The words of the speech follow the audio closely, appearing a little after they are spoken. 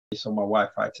this on my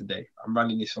Wi-Fi today. I'm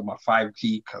running this on my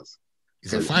 5G because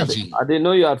Is it 5G? I didn't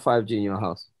know you had 5G in your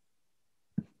house.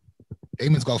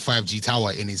 Damon's got a 5G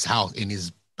tower in his house, in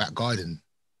his back garden.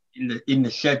 in the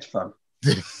shed, fam.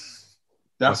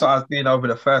 That's what I was doing over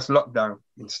the first lockdown,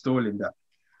 installing that.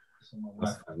 On my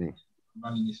Wi-Fi. I'm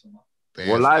running this on my.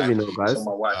 We're live, you know, guys.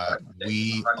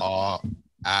 We are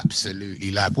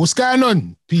absolutely live. What's going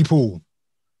on, people?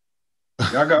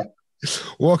 Yaga.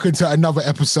 Welcome to another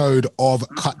episode of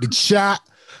Cut the Chat.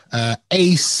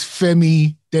 Ace,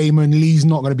 Femi, Damon, Lee's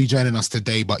not going to be joining us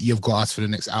today, but you've got us for the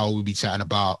next hour. We'll be chatting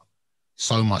about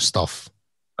so much stuff.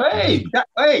 That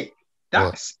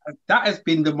has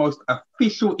been the most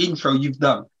official intro you've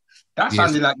done. That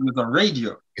sounded like you was on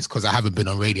radio. It's because I haven't been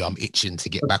on radio. I'm itching to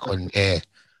get back on air.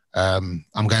 I'm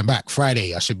going back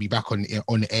Friday. I should be back on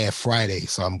air Friday,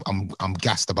 so I'm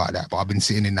gassed about that. But I've been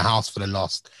sitting in the house for the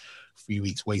last 3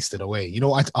 weeks, wasted away. You know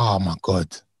what? Oh my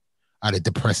god, I had a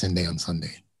depressing day on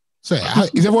Sunday. So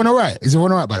is everyone all right? Is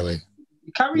everyone all right? By the way,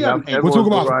 carry on. We'll talk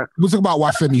about why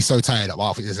Femi's so tired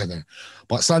after this second.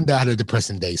 But Sunday I had a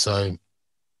depressing day. So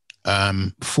 4-0.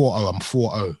 I'm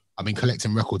 4-0. I've been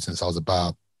collecting records since I was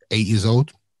about 8 years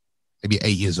old, maybe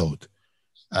 8 years old.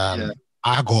 I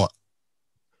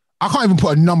can't even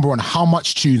put a number on how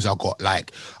much tunes I got.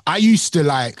 Like, I used to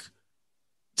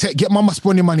get my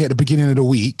spending money at the beginning of the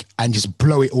week and just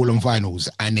blow it all on vinyls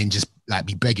and then just like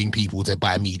be begging people to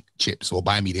buy me chips or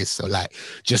buy me this. So like,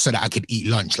 just so that I could eat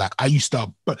lunch. Like I used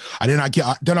to, then I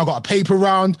got a paper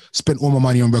round, spent all my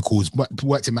money on records,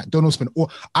 worked in McDonald's,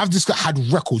 I've just had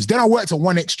records. Then I worked at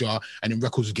One Extra and then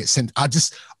records would get sent. I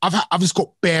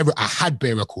had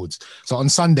bare records. So on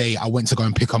Sunday, I went to go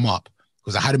and pick them up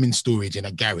because I had them in storage in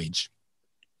a garage,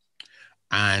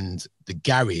 and the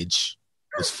garage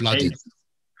was flooded.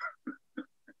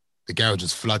 The garage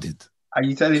was flooded. Are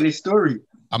you telling this story?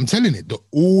 I'm telling it.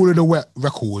 All of the wet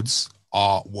records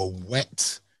were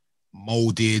wet,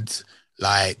 molded,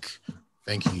 like,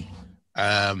 thank you,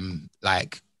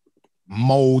 like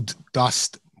mold,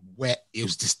 dust, wet. It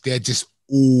was just, they're just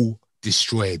all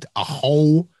destroyed. A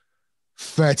whole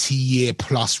 30-year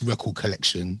plus record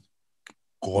collection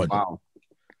gone. Wow.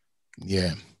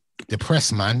 Yeah,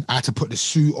 depressed, man. I had to put the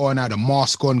suit on, I had a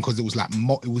mask on because it was like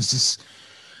it was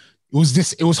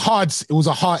hard.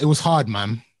 It was hard,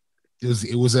 man.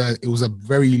 It was a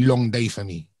very long day for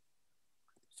me.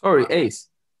 Sorry, Ace.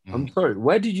 I'm sorry.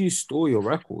 Where did you store your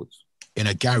records? In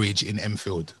a garage in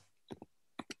Enfield.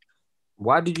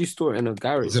 Why did you store it in a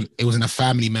garage? It was in a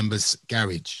family member's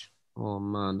garage. Oh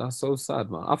man, that's so sad,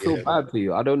 man. I feel bad for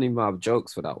you. I don't even have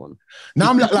jokes for that one. No,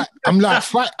 I'm like, you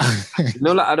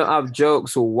know, like I don't have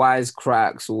jokes or wise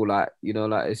cracks or like, you know,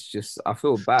 like it's just I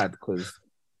feel bad because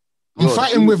I'm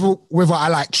fighting whether I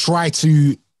like try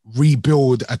to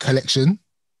rebuild a collection.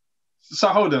 So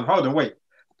hold on, wait.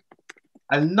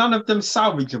 And none of them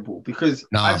salvageable because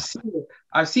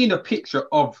I've seen a picture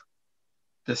of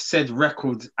the said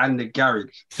records and the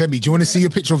garage. Femi, do you want to see a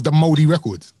picture of the moldy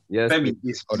records? Yes. Femi,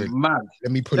 it's mad.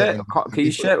 Let me put it on. Can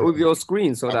you share it with your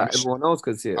screen so that everyone else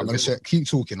can see it? I'm going to share. Keep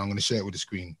talking. I'm going to share it with the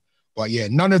screen. But yeah,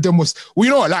 none of them was. Well,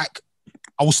 you know what? Like,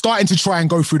 I was starting to try and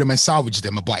go through them and salvage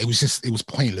them, but it was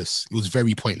pointless. It was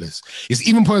very pointless. It's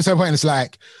even pointless.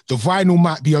 Like the vinyl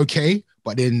might be okay,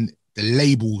 but then the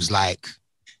labels like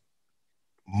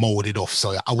molded off.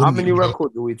 So I wouldn't. How many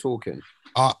records are we talking?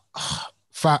 You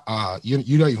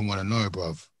don't even want to know,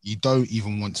 bruv. You don't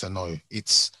even want to know.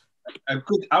 It's I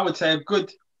would say a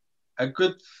good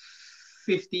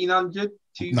 1,500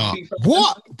 to. Nah.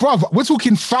 What, bruv? We're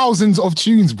talking thousands of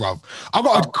tunes, bruv. I've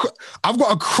got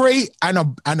a crate and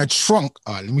a trunk.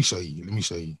 Let me show you. Let me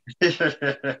show you.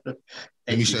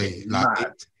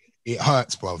 Like it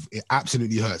hurts, bruv. It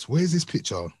absolutely hurts. Where's this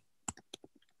picture?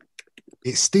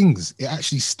 It stings. It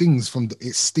actually stings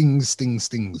it stings.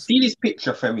 See this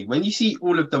picture, Femi. When you see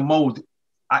all of the mold,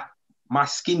 my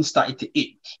skin started to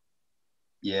itch.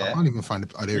 Yeah. I can't even find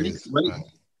it. Oh, there it is.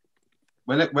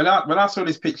 When I saw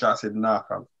this picture, I said, nah,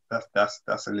 fam,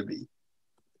 that's a liberty.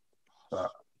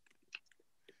 But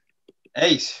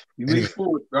Ace, move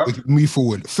forward, bro. We move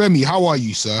forward. Femi, how are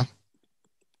you, sir?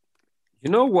 You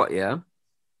know what, yeah?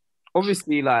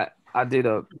 Obviously, like,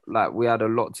 we had a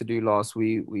lot to do last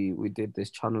week. We did this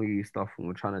Channel U stuff and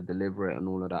we're trying to deliver it and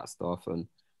all of that stuff. And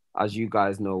as you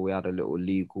guys know, we had a little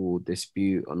legal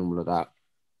dispute and all of that.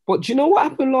 But do you know what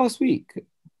happened last week?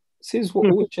 Since what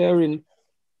we're sharing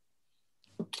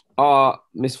our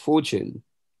misfortune,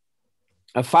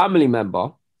 a family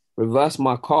member reversed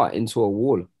my car into a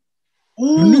wall.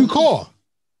 Ooh. A new car?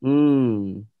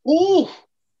 Ooh.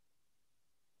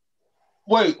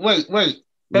 Wait.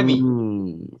 Baby,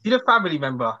 see the family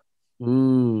member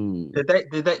Did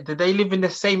they live in the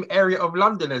same area of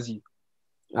London as you?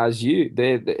 As you,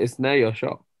 it's near your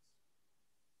shop.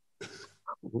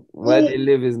 Where they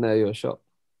live is near your shop.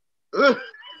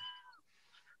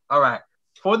 All right.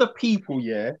 For the people,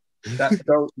 yeah, that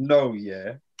don't know,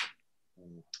 yeah,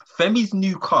 Femi's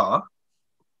new car,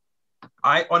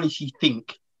 I honestly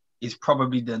think is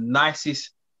probably the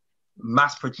nicest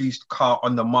mass-produced car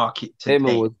on the market today.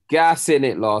 Damon was gassing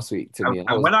it last week to me.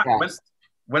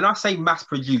 When I say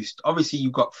mass-produced, obviously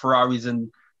you've got Ferraris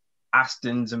and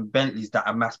Astons and Bentleys that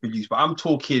are mass-produced, but I'm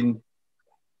talking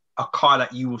a car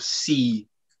that you will see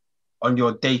on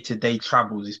your day-to-day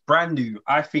travels. It's brand new.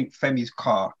 I think Femi's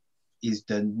car is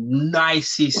the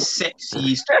nicest,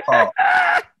 sexiest car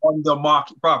on the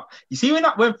market, bro. You see when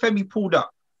Femi pulled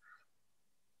up,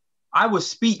 I was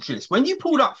speechless. When you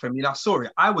pulled up, Femi, and I saw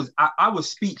it, I was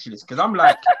speechless because I'm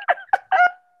like,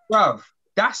 bro,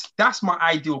 that's my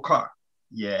ideal car.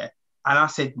 Yeah. And I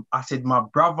said, my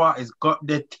brother has got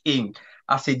the thing.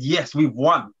 I said, yes, we've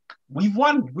won. We've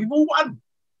all won.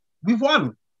 We've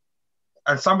won.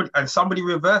 And somebody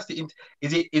reversed it.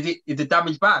 Is the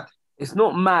damage bad? It's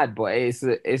not mad, but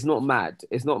it's not mad.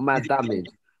 It's not mad damage.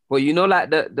 But you know,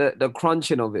 like the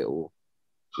crunching of it all.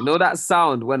 You know that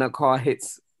sound when a car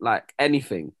hits like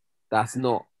anything. That's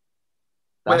not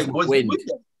wind.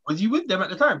 Was you with them at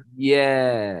the time?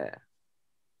 Yeah.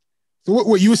 So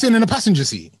what you were sitting in the passenger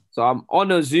seat? So I'm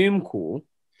on a Zoom call.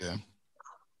 Yeah.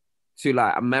 To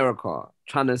like America,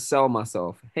 trying to sell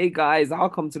myself. Hey guys, I'll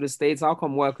come to the States. I'll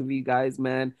come work with you guys,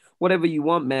 man. Whatever you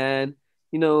want, man.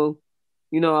 You know,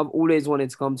 I've always wanted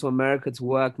to come to America to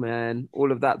work, man.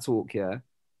 All of that talk, yeah.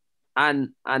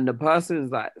 And the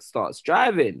person's like starts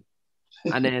driving,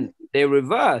 and then they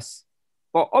reverse.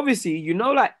 But obviously,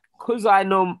 like, cause I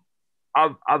know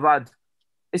I've had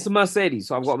it's a Mercedes,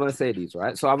 so I've got Mercedes,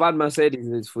 right? So I've had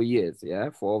Mercedes for years, yeah,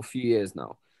 for a few years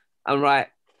now,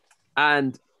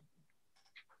 and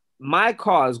my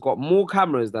car has got more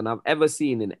cameras than I've ever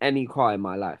seen in any car in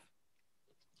my life.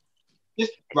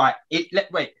 Right.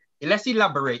 Let's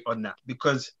elaborate on that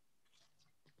because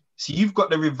so you've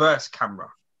got the reverse camera.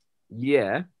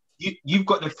 Yeah. You've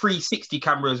got the 360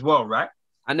 camera as well, right?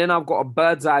 And then I've got a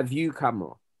bird's eye view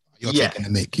camera. You're taking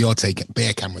the mic. You're taking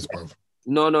bare cameras, bro.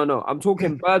 No. I'm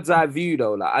talking bird's eye view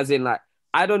though, like as in like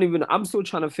I'm still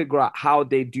trying to figure out how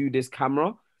they do this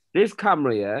camera. This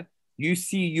camera, yeah, you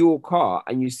see your car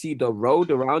and you see the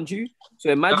road around you. So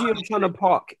imagine you're trying to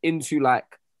park into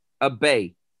like a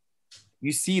bay.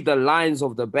 You see the lines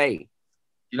of the bay.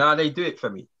 You know how they do it for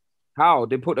me? How?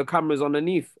 They put the cameras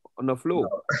underneath on the floor.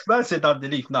 No, I said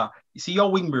underneath. Nah. You see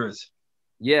your wing mirrors?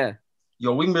 Yeah.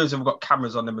 Your wing mirrors have got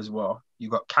cameras on them as well. You've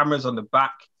got cameras on the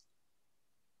back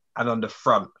and on the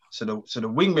front. So the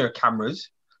wing mirror cameras,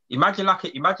 imagine like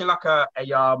what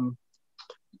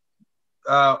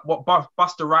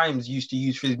Busta Rhymes used to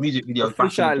use for his music videos.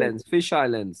 Fisheye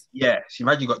lens. Yeah. So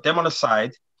imagine you got them on the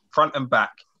side, front and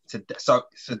back. So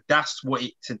that's what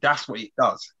it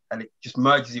does, and it just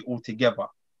merges it all together,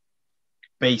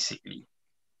 basically.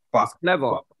 But it's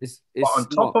clever. It's on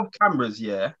top of cameras,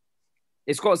 yeah,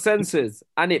 it's got sensors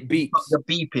and it beeps. The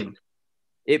beeping.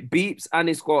 It beeps and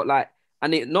it's got like,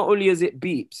 and it not only as it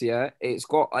beeps, yeah, it's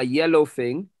got a yellow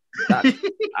thing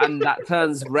and that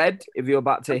turns red if you're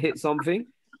about to hit something.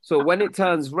 So when it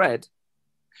turns red,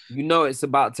 you know it's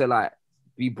about to like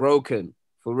be broken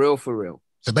for real.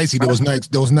 So basically,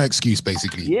 there was no excuse.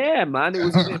 Basically, yeah, man, it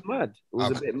was a bit mad. It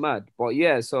was a bit mad, but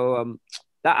yeah. So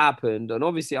that happened, and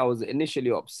obviously I was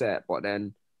initially upset, but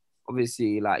then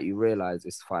obviously like you realize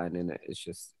it's fine, innit?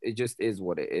 It just is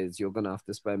what it is. You're gonna have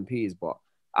to spend peas, but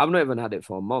I've not even had it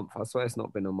for a month. I swear it's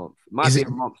not been a month. It might be a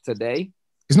month today.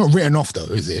 It's not written off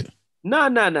though, is it? No.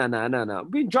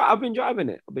 I've been driving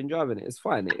it. It's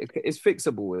fine. It's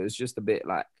fixable. It's just a bit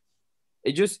like.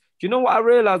 Do you know what I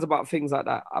realize about things like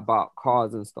that, about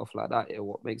cars and stuff like that?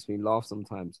 What makes me laugh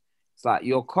sometimes? It's like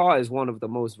your car is one of the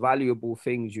most valuable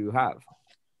things you have,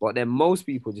 but then most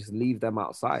people just leave them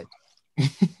outside.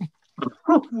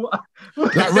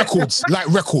 like records.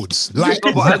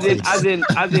 As in,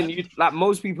 you, like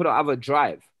most people don't have a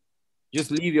drive. Just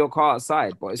leave your car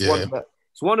outside, but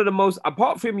it's one of the most,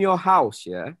 apart from your house,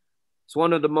 yeah, it's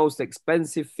one of the most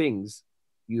expensive things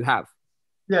you have.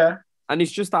 Yeah. And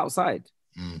it's just outside.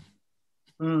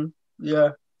 Yeah.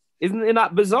 Isn't it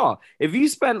that bizarre? If you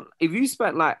spent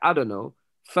like, I don't know,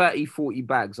 30, 40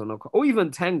 bags on a car, or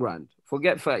even 10 grand,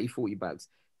 forget 30, 40 bags.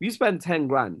 If you spend 10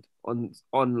 grand on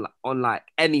like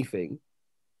anything,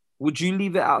 would you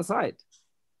leave it outside?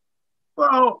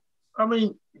 Well, I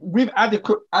mean, with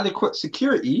adequate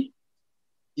security,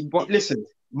 but listen,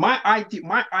 my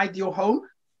ideal home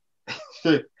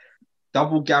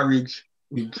double garage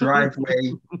with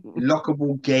driveway,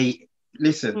 lockable gate.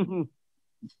 Listen,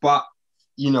 but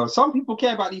some people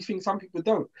care about these things, some people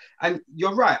don't. And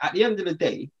you're right. At the end of the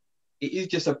day, it is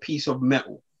just a piece of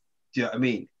metal. Do you know what I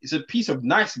mean? It's a piece of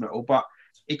nice metal, but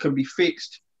it can be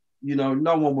fixed. No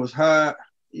one was hurt.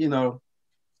 It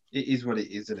is what it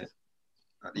is, isn't it?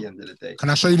 At the end of the day. Can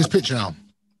I show you this picture now?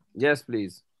 Yes,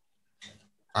 please.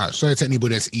 All right, sorry to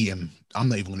anybody that's eating. I'm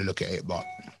not even going to look at it, but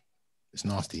it's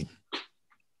nasty.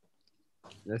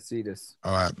 Let's see this.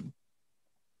 All right.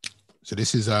 So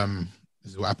this is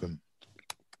what happened.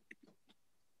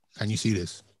 Can you see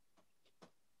this?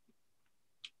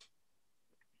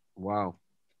 Wow.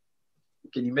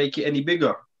 Can you make it any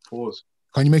bigger? Pause.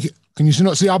 Can you make it? Can you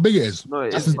not see how big it is? No,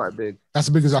 it's quite big. That's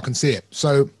as big as I can see it.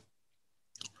 So,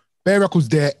 bare records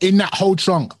there in that whole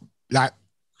trunk, like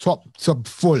top to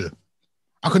full.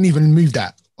 I couldn't even move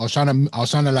that. I was trying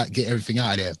to like get everything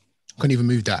out of there. Couldn't even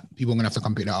move that. People are gonna have to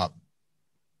come pick that up.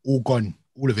 All gone.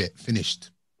 All of it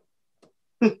finished.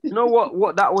 You know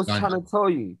what that was trying to tell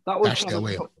you? That was Dashed it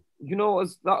away. You know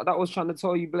what that was trying to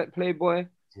tell you, Black Playboy?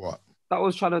 What? That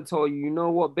was trying to tell you, you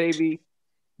know what, baby?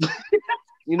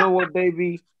 You know what,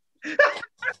 baby?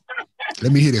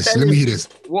 Let me hear this.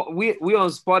 What we on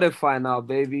Spotify now,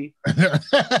 baby.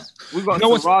 We got You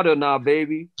know Serato now,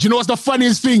 baby. Do you know what's the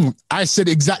funniest thing? I said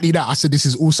exactly that. I said this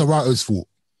is all Serato's fault.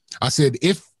 I said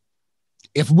if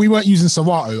we weren't using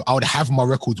Serato, I would have my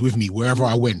records with me wherever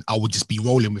I went. I would just be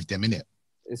rolling with them, innit?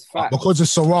 It's fact. Because of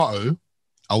Serato,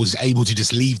 I was able to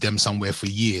just leave them somewhere for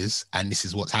years, and this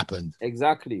is what's happened.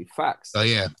 Exactly. Facts. So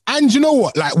yeah. And you know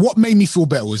what? Like, what made me feel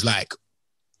better was like,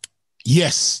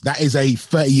 yes, that is a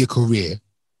 30-year career,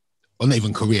 or not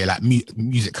even career, like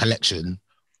music collection,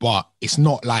 but it's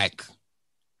not like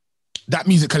that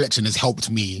music collection has helped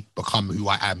me become who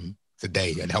I am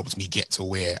today and helped me get to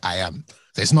where I am.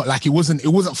 So it's not like it wasn't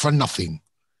for nothing.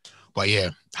 But yeah,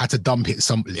 had to dump it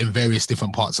in various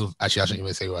different parts of. Actually, I shouldn't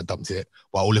even say where I dumped it,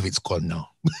 but all of it's gone now.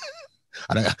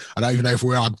 I don't even know if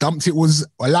where I dumped it was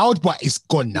allowed, but it's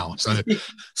gone now. So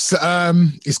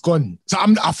it's gone. So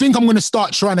I think I'm gonna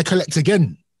start trying to collect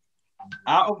again.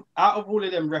 Out of all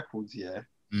of them records, yeah.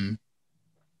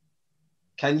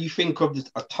 Can you think of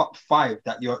a top 5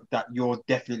 that you're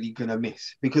definitely gonna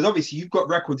miss? Because obviously you've got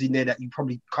records in there that you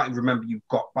probably can't even remember you've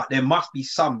got, but there must be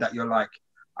some that you're like,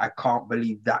 I can't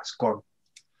believe that's gone.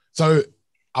 So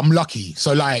I'm lucky.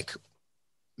 So like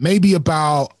maybe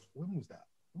about when was that?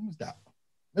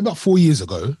 Maybe about 4 years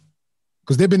ago,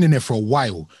 because they've been in there for a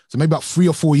while. So maybe about 3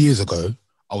 or 4 years ago,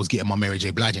 I was getting my Mary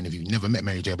J. Blige interview. Never met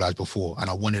Mary J. Blige before, and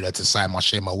I wanted her to sign my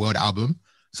Share My World album.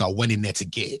 So I went in there to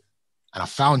get it, and I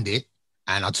found it,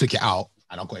 and I took it out,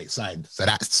 and I got it signed. So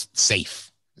that's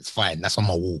safe. It's fine. That's on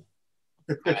my wall.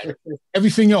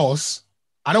 Everything else,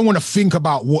 I don't want to think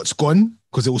about what's gone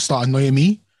because it will start annoying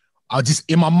me. I just,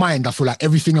 in my mind, I feel like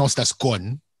everything else that's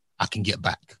gone, I can get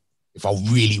back if I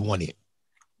really want it.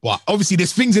 But obviously,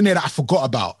 there's things in there that I forgot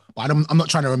about, but I'm not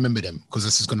trying to remember them because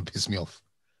this is going to piss me off.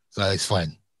 So it's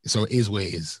fine. So it is where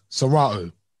it is.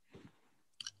 Serato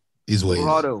is where it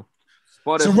is.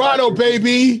 Spotify, Serato,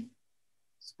 baby.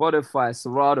 Spotify,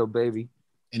 Serato, baby.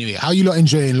 Anyway, how you lot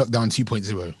enjoying Lockdown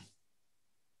 2.0?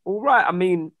 All right. I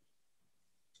mean,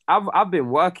 I've been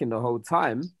working the whole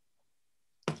time,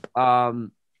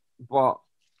 but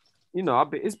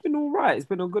it's been all right. It's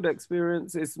been a good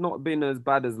experience. It's not been as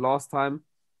bad as last time.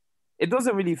 It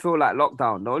doesn't really feel like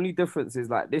lockdown. The only difference is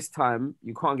like this time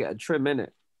you can't get a trim in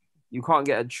it. You can't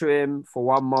get a trim for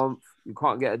 1 month. You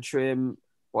can't get a trim,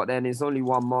 but then it's only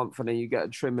 1 month, and then you get a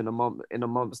trim in a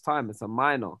month's time. It's a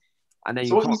minor, and then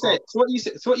So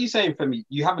what you saying for me?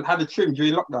 You haven't had a trim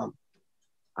during lockdown?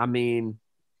 I mean,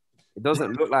 it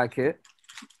doesn't look like it.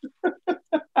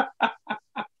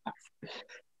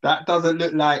 That doesn't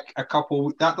look like a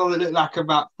couple. That doesn't look like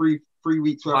about three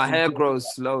weeks. My hair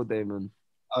grows slow, Damon.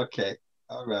 Okay,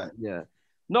 all right. Yeah.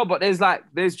 No, but there's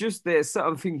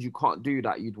certain things you can't do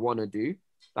that you'd want to do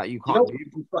that you can't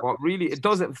do. But really, it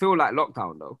doesn't feel like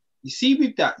lockdown though. You see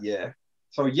with that, yeah.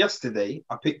 So yesterday,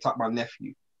 I picked up my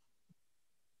nephew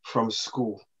from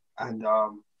school, and I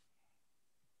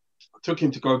took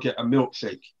him to go get a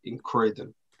milkshake in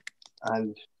Croydon.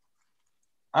 And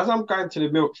as I'm going to the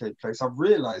milkshake place, I've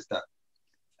realised that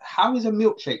how is a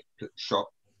milkshake shop,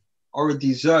 or a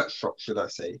dessert shop, should I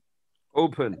say,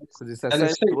 open? Because it's an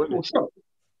essential shop.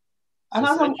 And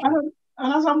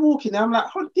as I'm walking, I'm like,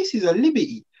 oh, this is a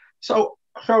liberty. So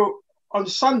on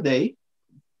Sunday,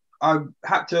 we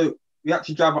had to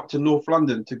drive up to North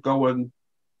London to go and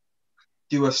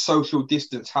do a social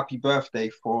distance happy birthday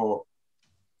for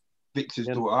Victor's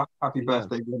daughter. Happy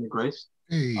birthday, Vienna Grace.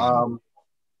 Hey. And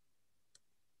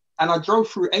I drove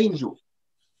through Angel.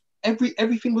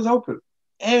 everything was open. No,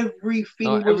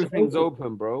 Everything was everything's open.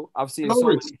 open, bro. I've seen so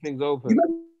Florists. many things You open.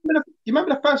 you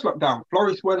remember the first lockdown?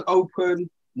 Florists weren't open.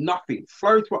 Nothing.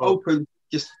 Florists were Bro. open.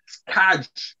 Just cash.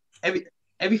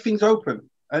 Everything's open.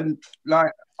 And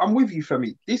like, I'm with you, for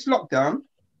me. This lockdown,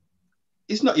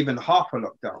 it's not even half a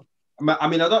lockdown. I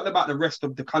mean, I don't know about the rest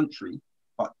of the country,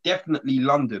 but definitely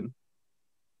London.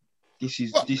 This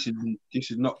is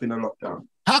not been a lockdown.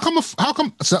 How come?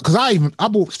 So, because I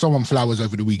bought someone flowers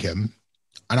over the weekend,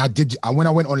 and when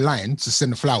I went online to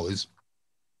send the flowers,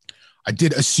 I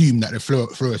did assume that the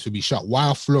florists would be shut. Why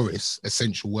are florists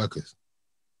essential workers?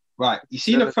 Right. You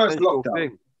see, the first Essential lockdown,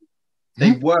 thing.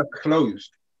 they were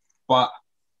closed, but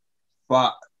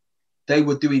they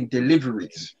were doing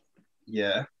deliveries.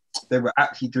 Yeah, they were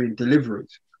actually doing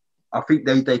deliveries. I think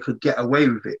they could get away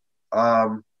with it.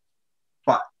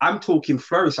 But I'm talking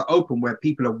florists are open where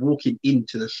people are walking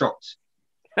into the shops.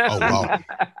 Oh wow!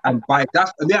 And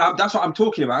that's what I'm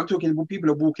talking about. I'm talking when people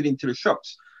are walking into the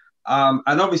shops. And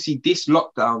obviously this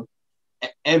lockdown,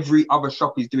 every other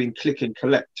shop is doing click and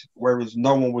collect, whereas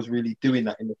no one was really doing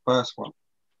that in the first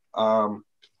one.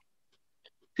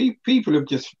 People have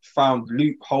just found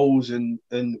loopholes and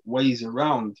ways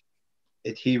around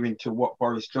adhering to what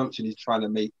Boris Johnson is trying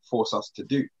to force us to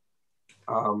do.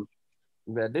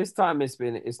 Yeah, this time it's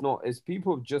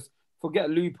people have just forget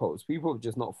loopholes. People have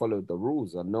just not followed the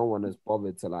rules, and no one has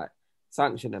bothered to like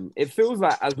sanction them. It feels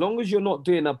like as long as you're not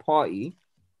doing a party,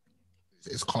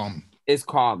 it's calm. It's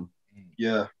calm.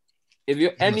 Yeah. If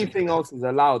you're anything else is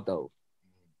allowed though.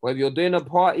 But if you're doing a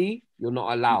party, you're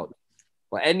not allowed.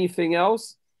 But anything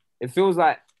else, it feels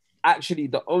like actually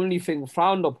the only thing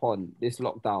frowned upon this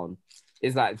lockdown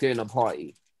is like doing a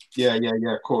party. Yeah,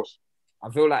 of course. I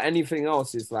feel like anything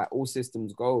else is like all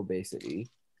systems go basically.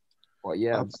 But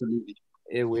yeah, absolutely.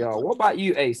 Here we are. What about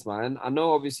you, Ace, man? I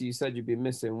know obviously you said you'd be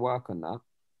missing work on that.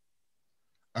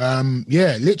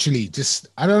 Yeah, literally just,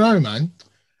 I don't know, man.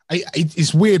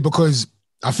 It's weird because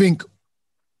I think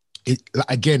it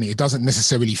doesn't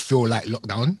necessarily feel like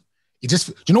lockdown. It just,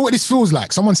 do you know what this feels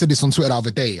like? Someone said this on Twitter the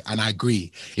other day, and I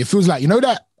agree. It feels like, you know,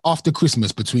 that after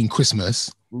Christmas, between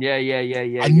Christmas, and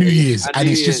New Year's, and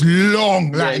it's just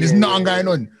long, like, and there's nothing going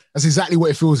on. That's exactly what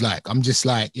it feels like. I'm just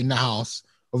like in the house.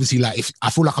 Obviously, like if I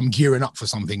feel like I'm gearing up for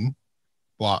something,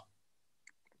 but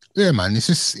yeah, man, it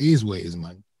is what it is,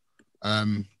 man.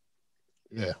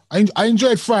 Yeah, I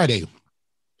enjoyed Friday.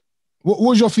 What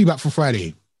was your feedback for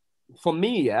Friday? For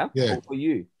me, yeah. Or for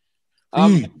you?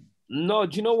 No,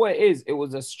 do you know what it is? It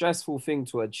was a stressful thing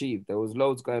to achieve. There was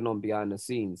loads going on behind the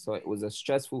scenes, so it was a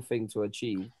stressful thing to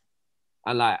achieve.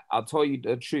 And like, I'll tell you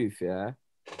the truth, yeah.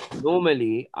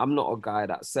 Normally, I'm not a guy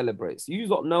that celebrates. You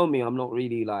don't know me. I'm not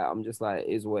really like, I'm just like, it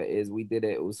is what it is. We did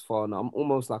it. It was fun. I'm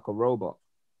almost like a robot.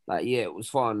 Like, yeah, it was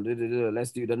fun.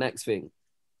 Let's do the next thing.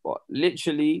 But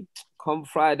literally, come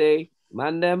Friday,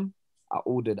 man, I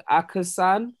ordered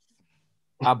Akasan.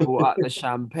 I brought out the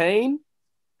champagne.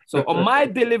 So on my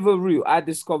delivery route, I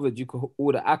discovered you could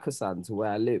order Akasan to where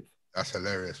I live. That's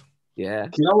hilarious. Yeah.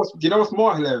 Do you know what's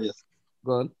more hilarious?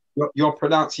 Go on. Your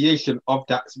pronunciation of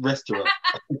that restaurant.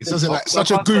 It sounds like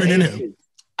such a goon, innit?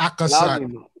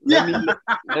 Akasan.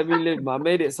 Let me live, man.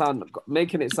 Making it sound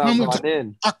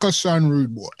Ghanaian. Akasan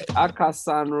rude boy.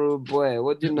 Akasan rude boy.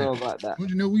 What do you know about that? What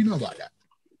do you know about that?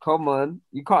 Come on,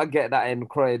 you can't get that in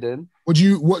Croydon. What do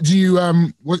you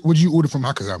order from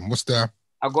Akasan? What's the?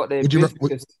 I got the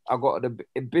hibiscus. I got the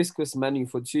hibiscus menu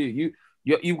for two.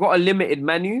 You've got a limited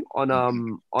menu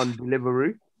on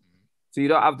Deliveroo, so you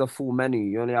don't have the full menu.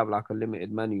 You only have like a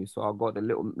limited menu. So I got the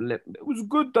little. It was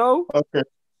good though. Okay. It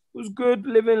was good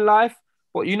living life.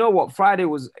 But you know what? Friday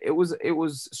was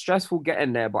stressful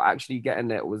getting there, but actually getting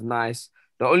there it was nice.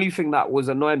 The only thing that was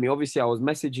annoying me, obviously, I was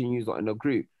messaging you in the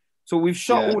group. So we've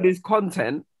shot all this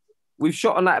content. We've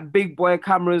shot on like big boy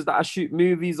cameras that I shoot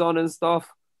movies on and stuff.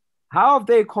 How have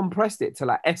they compressed it to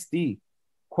like SD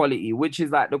quality, which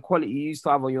is like the quality you used to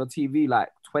have on your TV like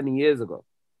 20 years ago?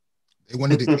 They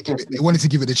wanted to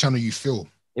give it the channel you feel.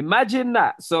 Imagine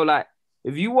that. So like,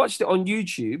 if you watched it on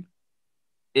YouTube,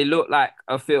 it looked like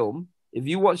a film. If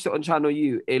you watched it on Channel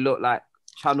U, it looked like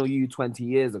Channel U 20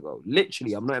 years ago.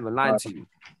 Literally, I'm not even lying to you.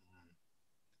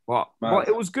 But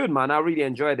it was good, man. I really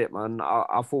enjoyed it, man.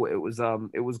 I thought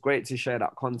it was great to share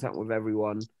that content with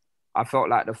everyone. I felt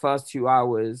like the first 2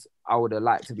 hours, I would have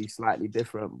liked to be slightly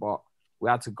different, but we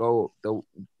had to go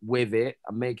with it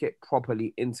and make it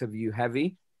properly interview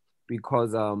heavy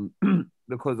because of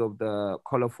the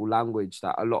colorful language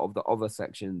that a lot of the other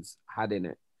sections had in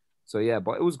it. So yeah,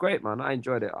 but it was great, man. I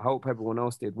enjoyed it. I hope everyone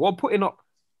else did. We're putting up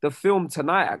the film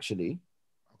tonight, actually,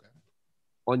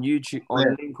 on YouTube,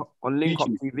 on Link Up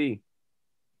TV.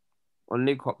 on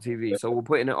Link Up TV. So we're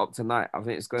putting it up tonight. I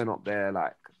think it's going up there.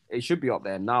 Like it should be up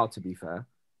there now. To be fair.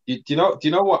 Do you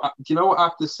know what I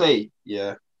have to say?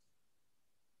 Yeah.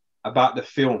 About the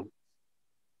film,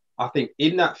 I think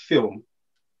in that film,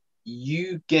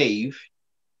 you gave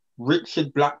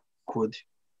Richard Blackwood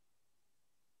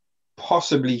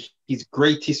possibly his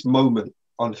greatest moment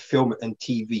on film and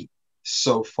TV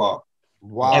so far.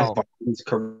 Wow. Ever in his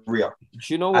career. Do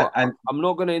you know what? And I'm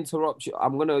not going to interrupt you.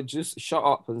 I'm going to just shut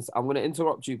up and I'm going to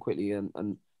interrupt you quickly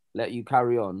and let you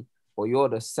carry on. But you're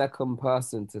the second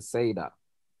person to say that.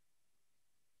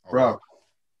 Bro.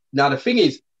 Now, the thing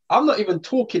is, I'm not even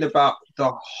talking about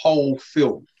the whole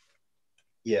film.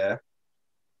 Yeah.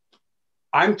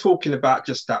 I'm talking about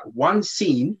just that one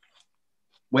scene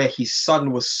where his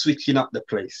son was switching up the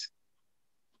place.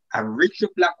 And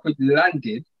Richard Blackwood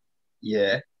landed,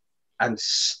 yeah, and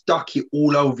stuck it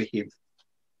all over him.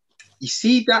 You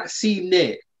see that scene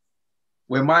there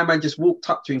where my man just walked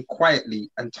up to him quietly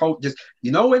and told just,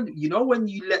 you know when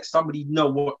you let somebody know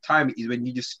what time it is, when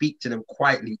you just speak to them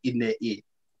quietly in their ear.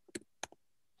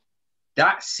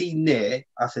 That scene there,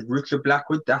 I said, Richard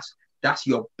Blackwood, that's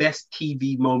your best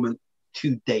TV moment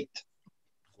to date.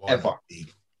 Ever.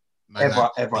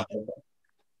 Ever.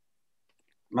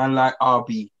 Man like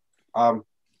RB.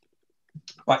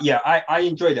 But yeah, I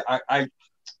enjoyed it. I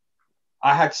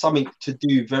had something to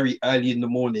do very early in the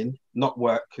morning, not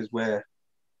work because we're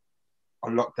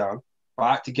on lockdown. But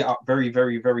I had to get up very,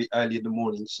 very, very early in the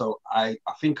morning. So I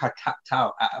think I tapped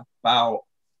out at about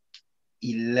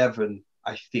 11,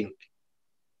 I think.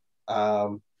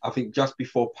 I think just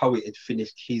before Poet had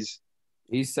finished his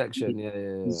section,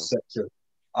 his section.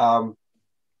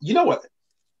 You know what?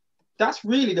 That's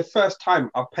really the first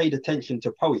time I've paid attention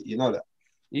to Poet. You know that?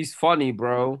 He's funny,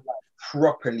 bro.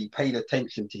 Properly paid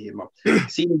attention to him.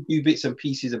 I've seen him do bits and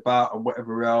pieces about and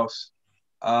whatever else.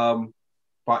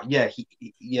 But yeah,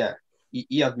 he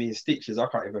had me in stitches. I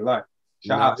can't even lie.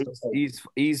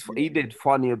 He did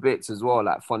funnier bits as well,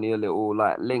 like funnier little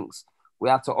like links. We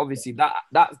had to obviously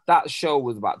that show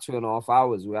was about 2.5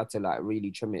 hours. We had to like really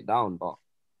trim it down, but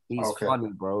he's funny,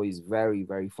 bro. He's very,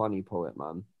 very funny Poet,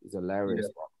 man. He's hilarious.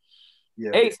 Yeah.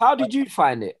 Ace, how did you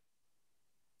find it?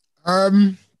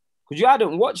 Because you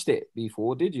hadn't watched it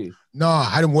before, did you? No, I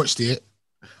hadn't watched it.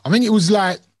 I think it was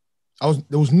like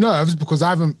there was nerves because I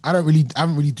haven't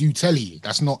really do telly.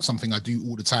 That's not something I do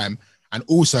all the time, and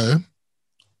also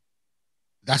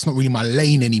that's not really my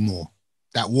lane anymore.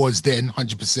 That was then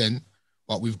 100%.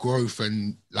 But with growth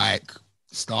and like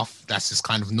stuff, that's just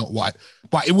kind of not what.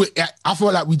 But I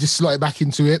felt like we just slotted back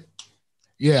into it.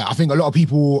 Yeah, I think a lot of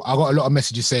people. I got a lot of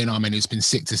messages saying, "Oh man, it's been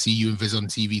sick to see you and Viz on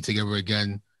TV together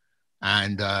again."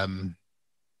 And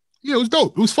yeah, it was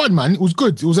dope. It was fun, man. It was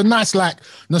good. It was a nice like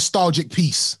nostalgic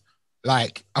piece.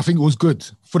 Like I think it was good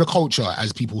for the culture,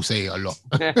 as people say a lot.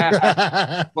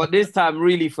 But this time,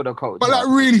 really for the culture. But like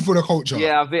really for the culture.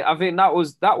 Yeah, I think that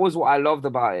was what I loved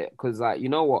about it because like you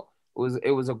know what.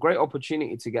 It was a great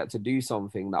opportunity to get to do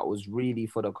something that was really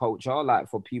for the culture, like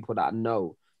for people that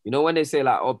know. You know when they say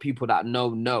like, oh, people that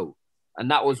know,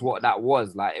 and that was what that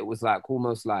was. Like it was like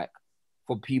almost like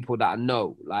for people that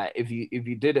know. Like if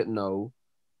you didn't know,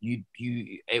 you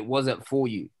it wasn't for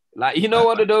you. Like you know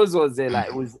one of those ones there. Like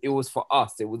it was for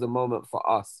us. It was a moment for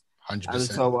us.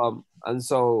 100%. And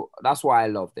so that's why I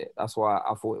loved it. That's why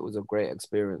I thought it was a great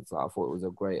experience. I thought it was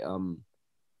a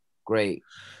great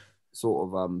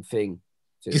sort of thing.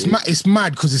 It's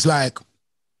mad because it's like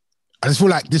I just feel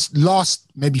like this last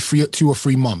maybe 2 or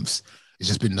 3 months it's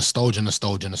just been nostalgia, and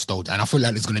I feel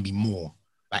like there's gonna be more.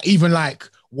 Like even like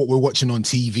what we're watching on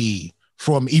TV,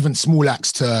 from even Small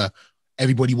Axe to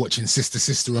everybody watching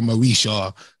Sister and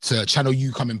Moesha to Channel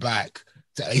U coming back.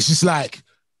 It's just like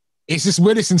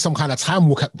we're just in some kind of time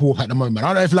warp at the moment. I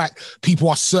don't know if like people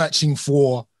are searching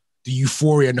for the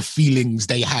euphoria and the feelings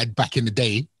they had back in the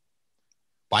day.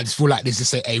 But I just feel like there's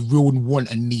just a real want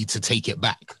and need to take it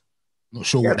back. Not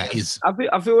sure what that is.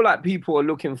 I feel like people are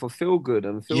looking for feel good,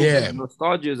 and good.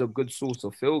 Nostalgia is a good source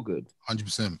of feel good.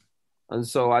 100%. And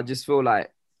so I just feel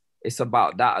like it's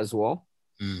about that as well.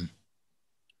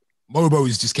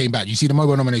 Mobo's just came back. You see the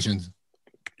Mobo nominations?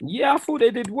 Yeah, I thought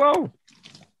they did well.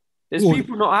 There's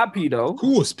people not happy though. Of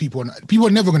course, people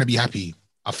are never going to be happy.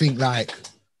 I think like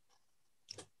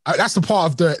that's the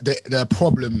part of the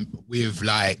problem with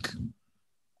like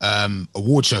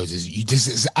award shows is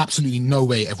there's absolutely no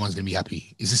way everyone's gonna be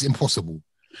happy. It's just impossible.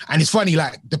 And it's funny,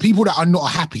 like the people that are not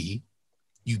happy,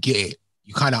 you get it.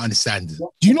 You kind of understand.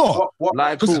 Do you know?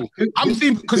 Like, I'm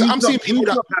seeing people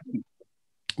that.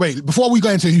 Wait, before we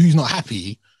go into who's not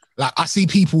happy, like I see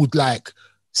people like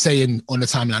saying on the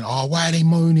timeline, "Oh, why are they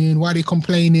moaning? Why are they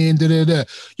complaining?" Da, da, da.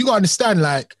 You gotta understand,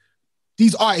 like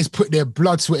these artists put their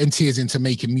blood, sweat, and tears into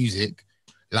making music.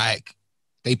 Like,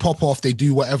 they pop off, they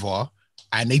do whatever,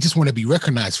 and they just want to be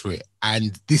recognized for it.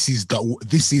 And this is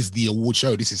the award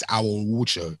show. This is our award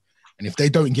show. And if they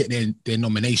don't get their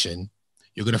nomination,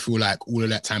 you're gonna feel like all of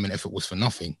that time and effort was for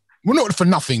nothing. Well, not for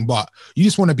nothing, but you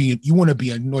just want to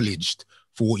be acknowledged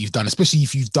for what you've done, especially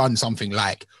if you've done something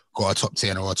like got a top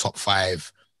 10 or a top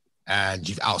 5, and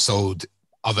you've outsold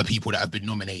other people that have been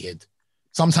nominated.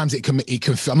 Sometimes it can.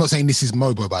 I'm not saying this is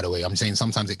Mobo, by the way. I'm saying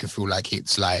sometimes it can feel like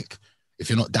it's like, if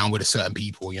you're not down with a certain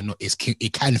people, you're not.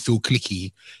 It can feel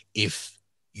cliquey if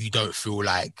you don't feel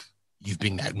like you've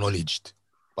been acknowledged.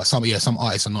 But some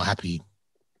artists are not happy.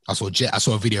 I saw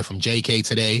a video from JK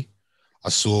today. I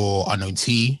saw Unknown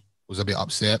T was a bit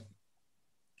upset.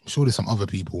 I'm sure there's some other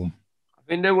people. I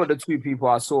think they were the two people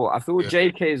I saw. I feel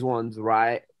JK's one's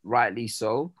rightly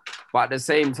so, but at the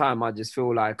same time, I just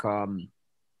feel like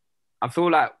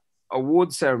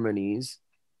award ceremonies.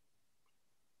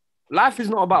 Life is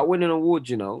not about winning awards,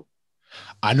 you know.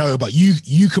 I know, but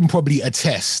you can probably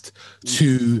attest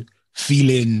to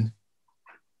feeling.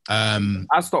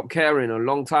 I stopped caring a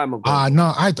long time ago.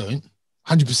 No, I don't.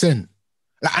 100%.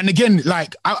 And again, I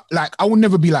will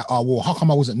never be like, oh well, how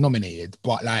come I wasn't nominated?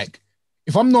 But like,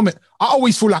 if I'm nominated, I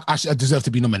always feel like I deserve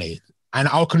to be nominated. And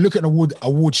I can look at an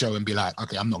award show and be like,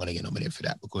 okay, I'm not going to get nominated for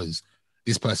that because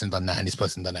this person done that and this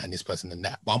person done that and this person done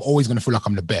that. But I'm always going to feel like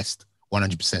I'm the best,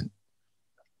 100%.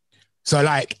 So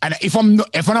like, and if I'm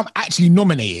actually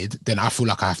nominated, then I feel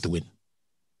like I have to win.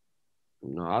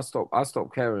 No, I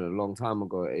stopped caring a long time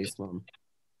ago at Ace Man.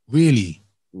 Really?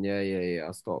 Yeah.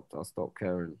 I stopped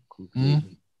caring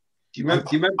completely. Do you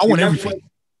remember? I want everything. Do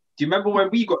you remember when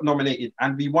we got nominated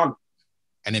and we won?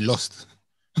 And then lost.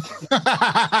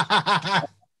 I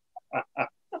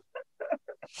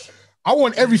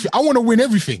want everything. I want to win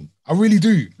everything. I really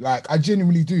do. Like, I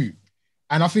genuinely do.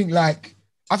 And I think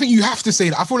you have to say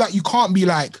that. I feel like you can't be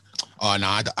like, oh no,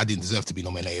 I didn't deserve to be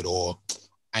nominated, or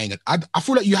I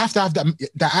feel like you have to have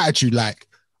that attitude. Like,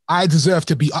 I deserve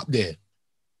to be up there.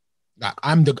 Like,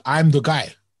 I'm the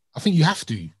guy. I think you have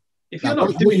to. If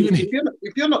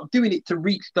you're not doing it to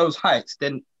reach those heights,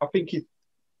 then I think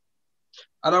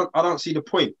I don't see the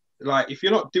point. Like, if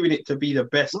you're not doing it to be the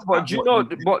best, but do you know?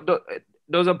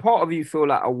 There's a part of you feel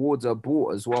like awards are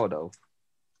bought as well, though.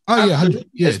 Oh yeah,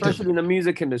 yeah, especially in the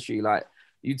music industry. Like,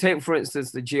 you take, for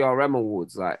instance, the GRM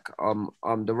awards, like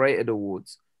the Rated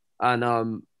Awards,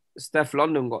 and Steph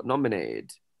London got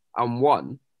nominated and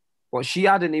won, but she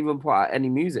hadn't even put out any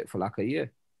music for like a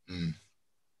year.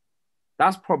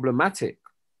 That's problematic.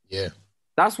 Yeah.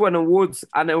 That's when awards,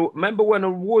 and I remember when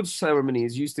awards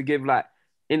ceremonies used to give like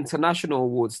international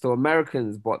awards to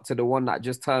Americans, but to the one that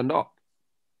just turned up,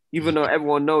 even though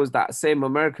everyone knows that same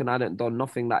American hadn't done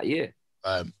nothing that year.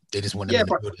 They just want to be in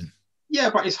the building. Yeah,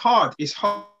 but it's hard. It's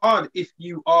hard if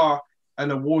you are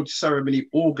an awards ceremony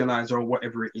organizer or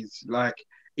whatever it is. Like,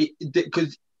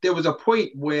 because there was a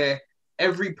point where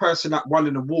every person that won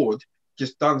an award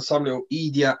just done some little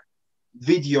idiot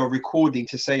video recording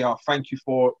to say, oh, thank you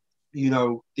for,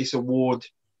 this award.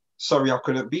 Sorry, I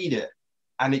couldn't be there.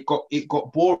 And it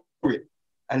got boring.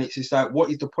 And it's just like, what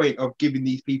is the point of giving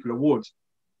these people awards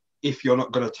if you're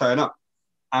not going to turn up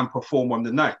and perform on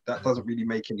the night? That doesn't really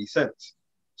make any sense.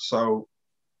 So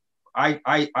I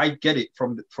get it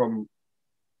from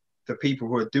the people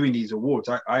who are doing these awards.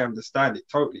 I understand it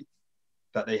totally,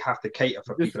 that they have to cater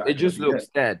for people. It just looks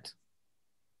dead.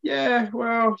 Yeah,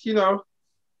 well,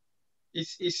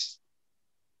 it's.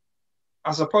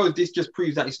 I suppose this just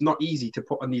proves that it's not easy to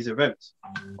put on these events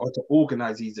or to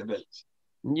organize these events.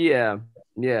 Yeah.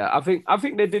 I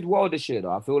think they did well this year,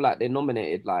 though. I feel like they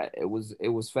nominated, like, it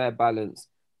was fair balance.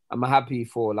 I'm happy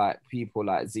for like people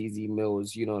like ZZ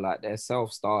Mills, like their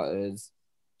self-starters.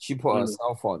 She put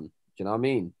herself on. Do you know what I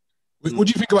mean? What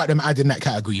do you think about them adding that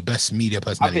category, best media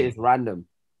personality? I think it's random.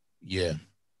 Yeah.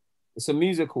 It's a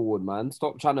music award, man.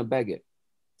 Stop trying to beg it.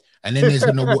 And then there's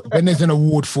an award. Then there's an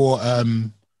award for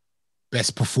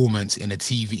best performance in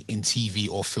TV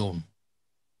or film.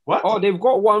 What? Oh, they've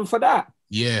got one for that.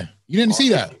 Yeah, you didn't see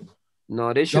that?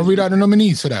 No, they should. I'll read out the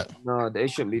nominees for that. No, they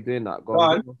shouldn't be doing that. Go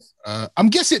on. I'm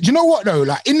guessing. Do you know what though?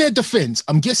 Like, in their defense,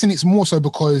 I'm guessing it's more so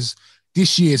because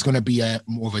this year is going to be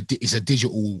it's a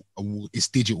digital award. It's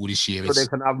digital this year. So they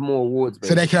can have more awards.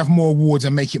 So they can have more awards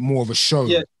and make it more of a show.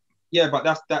 Yeah, but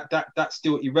that's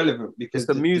still irrelevant because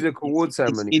it's the music award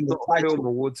ceremony. It's not a film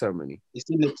award ceremony. It's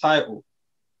in the title.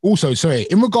 Also, sorry,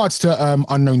 in regards to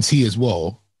Unknown T as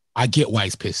well, I get why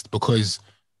he's pissed because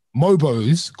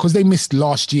Mobo's, because they missed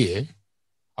last year.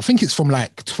 I think it's from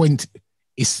like 20.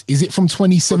 Is it from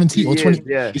 2017 or 20?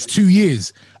 Yeah. It's 2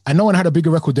 years, and no one had a bigger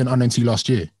record than Unknown T last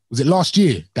year. Was it last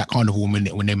year, that carnival when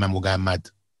their man were going mad?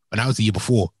 But that was the year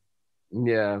before.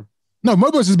 Yeah. No,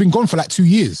 Mobos has been gone for like 2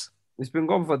 years. It's been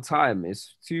gone for time.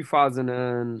 It's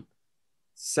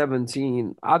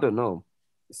 2017. I don't know.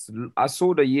 I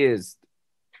saw the years.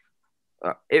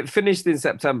 It finished in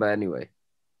September anyway.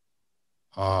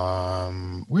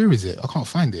 Where is it? I can't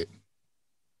find it.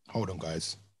 Hold on,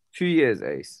 guys. 2 years,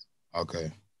 Ace.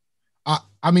 Okay.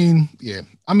 I mean, yeah.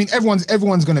 I mean,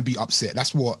 everyone's gonna be upset.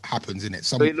 That's what happens, isn't it?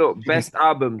 So look, best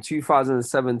album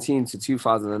 2017 to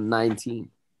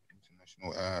 2019.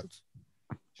 International ads.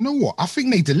 You know what? I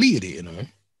think they deleted it. You know,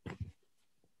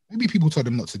 maybe people told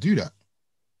them not to do that.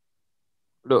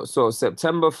 Look, so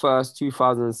September 1st,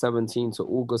 2017 to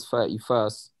August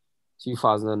 31st,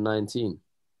 2019.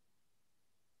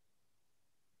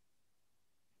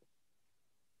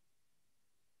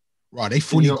 Right, they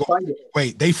fully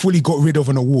got rid of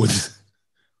an award.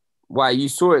 Why, you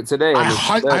saw it today? I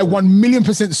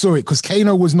 1,000,000% saw it because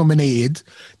Kano was nominated,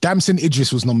 Damson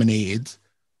Idris was nominated,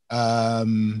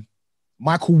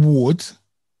 Michael Ward,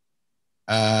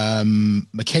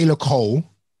 Michaela Cole.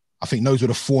 I think those were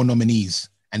the 4 nominees,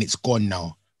 and it's gone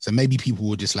now. So maybe people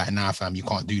were just like, "Nah, fam, you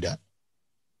can't do that."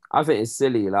 I think it's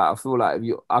silly. Like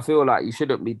I feel like you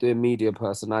shouldn't be doing media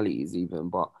personalities even,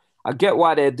 but I get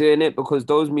why they're doing it because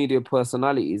those media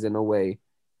personalities, in a way,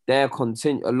 a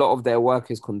lot of their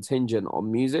work is contingent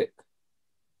on music.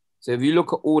 So if you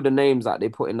look at all the names that they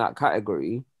put in that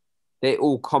category, they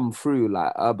all come through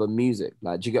like urban music.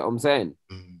 Like, do you get what I'm saying?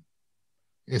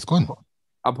 It's gone.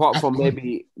 Apart from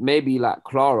maybe like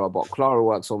Clara, but Clara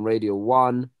works on Radio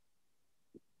 1.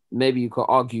 Maybe you could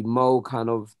argue Mo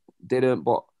kind of didn't,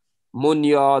 but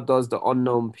Munya does the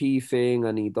Unknown P thing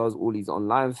and he does all these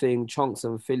online things. Chunks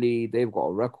and Philly, they've got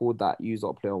a record that Use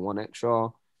Up play on One Extra.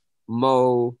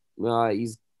 Mo,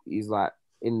 he's like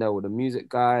in there with the music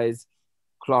guys.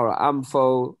 Clara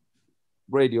Amfo,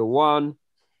 Radio 1.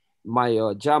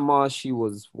 Maya Jama, she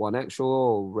was One Extra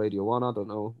or Radio 1, I don't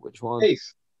know which one.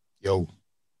 Ace. Yo.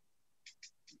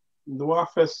 Noir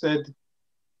Fest said,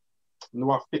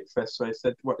 Noir Fit Fest, so it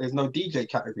said, what, there's no DJ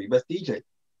category, best DJ.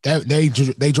 They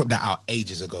dropped that out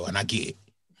ages ago, and I get it.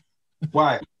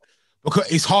 Why?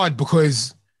 Because it's hard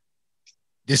because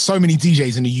there's so many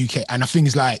DJs in the UK, and I think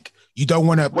it's like you don't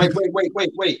want to. Wait.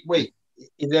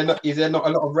 Is there not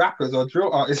a lot of rappers or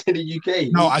drill artists in the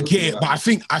UK? No, I get it, but I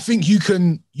think you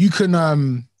can.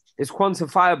 It's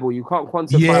quantifiable. You can't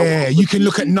quantify. Yeah, you can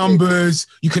look at numbers.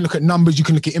 You can look at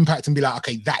impact, and be like,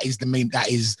 okay, that is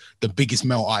the biggest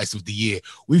male artist of the year.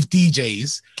 With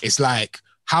DJs, it's like,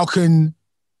 how can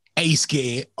Ace get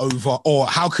it over, or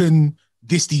how can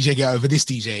this DJ get over this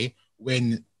DJ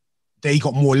when they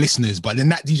got more listeners? But then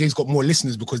that DJ's got more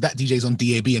listeners because that DJ's on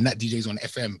DAB and that DJ's on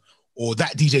FM, or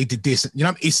that DJ did this. You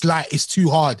know, it's like it's too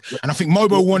hard. And I think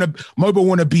Mobo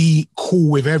wanna be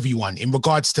cool with everyone in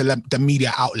regards to the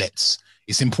media outlets.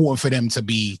 It's important for them to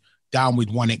be down with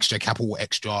One Extra, Capital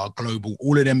Extra, Global.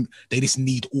 All of them, they just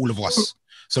need all of us.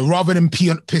 So rather than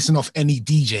pissing off any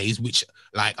DJs, which,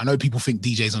 like, I know people think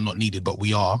DJs are not needed, but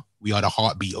we are the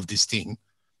heartbeat of this thing.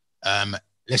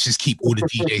 Let's just keep all the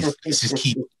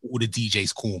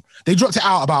DJs cool. They dropped it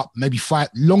out about maybe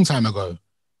long time ago.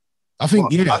 I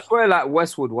think, yeah. I swear like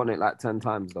Westwood won it like 10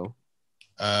 times though.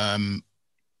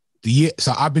 We've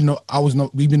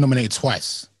been nominated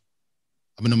twice.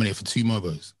 I've been nominated for 2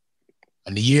 Mobos.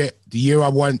 And the year I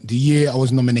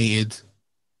was nominated,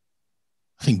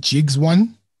 I think Jigs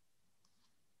won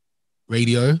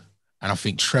Radio, and I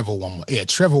think Trevor won. Yeah,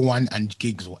 Trevor won and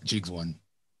Jigs won.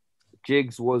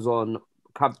 Jigs was on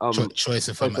Choice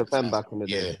FM back in the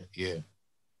day. Yeah.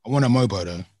 I want a Mobo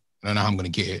though. I don't know how I'm gonna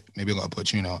get it. Maybe I gotta put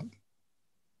a tune out.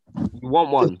 You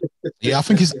want one? Yeah, I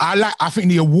think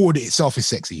the award itself is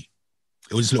sexy.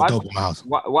 It will just look dope in my house.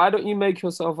 Why don't you make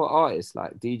yourself an artist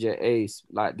like DJ Ace,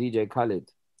 like DJ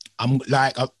Khaled? I'm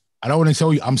like, I don't want to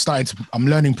tell you, I'm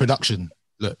learning production.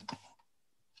 Look.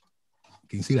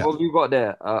 Can you see that? What have you got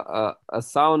there? A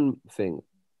sound thing.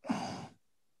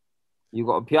 You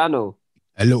got a piano.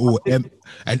 A little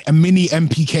a mini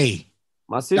MPK.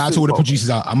 My sister. That's all the producers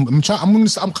are. I'm coming,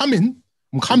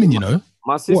 you know.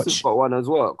 My sister's got one as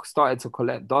well. Started to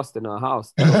collect dust in her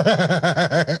house.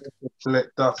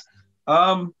 Collect dust.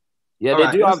 Yeah,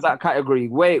 they do have that category.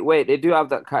 Wait, they do have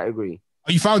that category.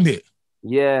 Oh, you found it?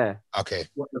 Yeah. Okay.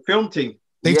 What, the film team?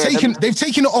 They've taken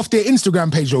it off their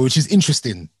Instagram page, though, which is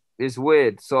interesting. It's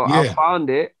weird. So I found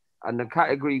it, and the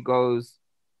category goes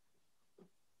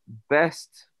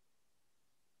best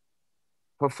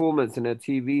performance in a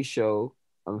TV show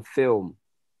and film.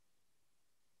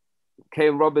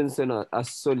 Kane Robinson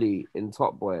as Sully in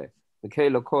Top Boy.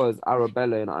 Michaela Kors,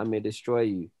 Arabella in I May Destroy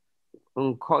You.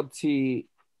 Nkoti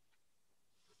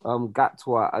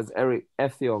Gatwa as Eric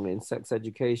Effiong in Sex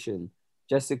Education,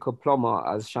 Jessica Plummer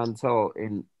as Chantel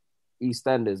in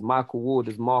EastEnders, Michael Ward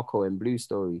as Marco in Blue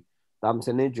Story,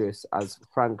 Damson Idris as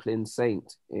Franklin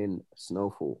Saint in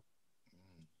Snowfall.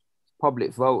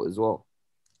 Public vote as well.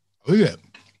 Oh yeah.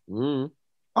 Mm.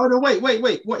 Oh no! Wait!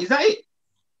 What is that? It?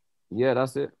 Yeah,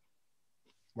 that's it.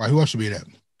 Right, who else should be there?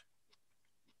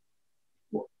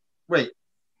 Wait,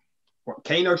 what?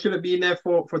 Kano shouldn't be in there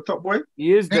for Top Boy?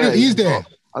 He is there. He's there.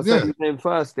 I said his name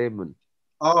first, Damon.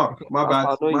 Oh, my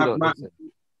bad. I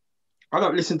I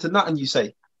don't listen to nothing you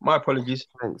say. My apologies.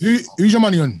 Who's your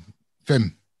money on,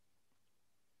 Fem?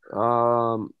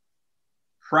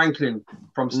 Franklin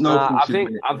from Snowfall. I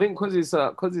think because it's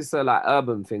a like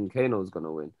urban thing, Kano's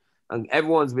gonna win, and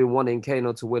everyone's been wanting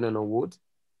Kano to win an award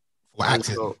For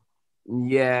acting. So,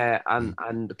 yeah,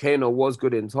 and Kano was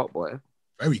good in Top Boy.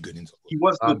 Very good in Top Boy. He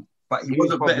was good, but he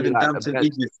wasn't better than Damson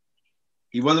Idris.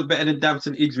 He wasn't better than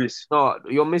Damson Idris. No,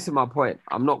 you're missing my point.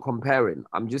 I'm not comparing.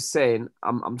 I'm just saying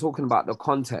I'm talking about the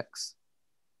context.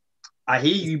 I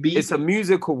hear you, B. It's a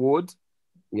music award,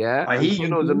 yeah. I hear you.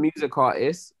 Kano's a music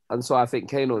artist, and so I think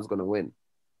Kano is gonna win.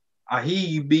 I hear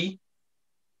you, B.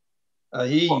 I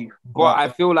hear you. But I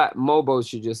feel like Mobo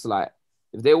should just like,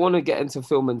 if they want to get into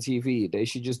film and TV, they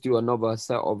should just do another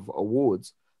set of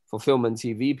awards for film and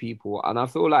TV people, and I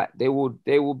feel like they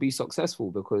will be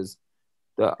successful because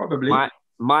probably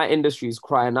my industry is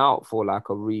crying out for like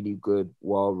a really good,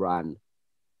 well-run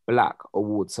Black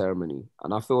award ceremony,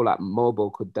 and I feel like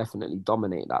Mobo could definitely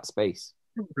dominate that space.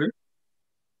 Probably.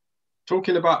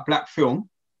 Talking about Black film,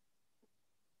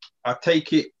 I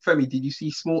take it, Femi, did you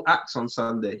see Small Axe on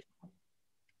Sunday?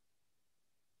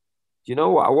 Do you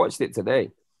know what? I watched it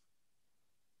today.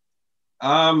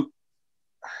 So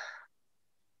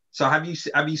have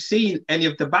you seen any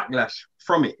of the backlash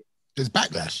from it? There's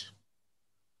backlash.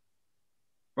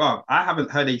 Well, I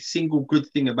haven't heard a single good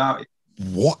thing about it.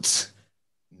 What?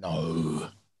 No.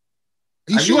 Are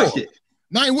you have sure? You watched it?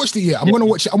 No, I ain't watched it yet. I'm gonna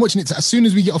watch it. I'm watching it as soon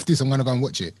as we get off this. I'm gonna go and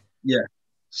watch it. Yeah.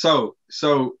 So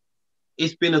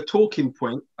it's been a talking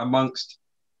point amongst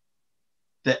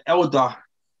the elder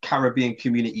Caribbean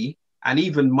community and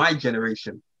even my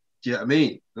generation. Do you know what I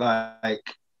mean?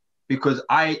 Like, because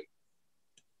I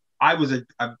was a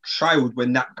child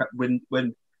when that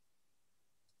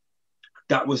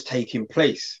was taking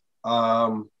place.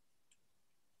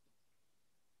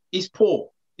 It's poor.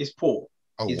 It's poor.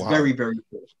 Oh, it's wow. very, very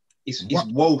poor. It's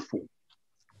woeful.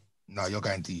 No, you're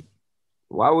going deep.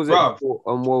 Why was it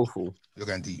woeful? You're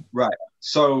going deep. Right.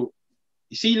 So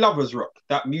you see Lovers Rock,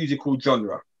 that musical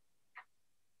genre.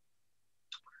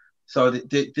 So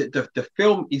the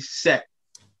film is set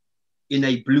in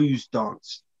a blues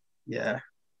dance. Yeah.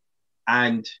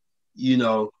 And, you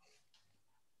know,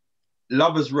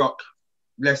 Lovers Rock,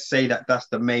 let's say that's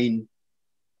the main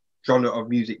genre of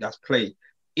music that's played.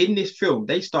 In this film,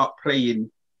 they start playing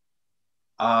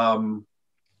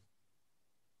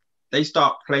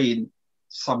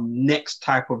some next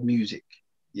type of music.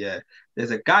 Yeah.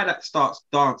 There's a guy that starts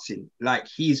dancing like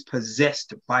he's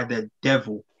possessed by the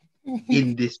devil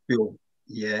in this film.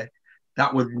 Yeah.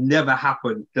 That would never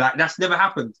happen. Like, that's never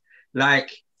happened.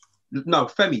 Like, no,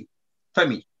 Femi,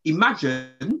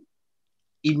 imagine.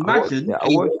 I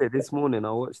watched it this morning.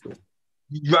 I watched it.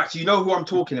 Right, so you know who I'm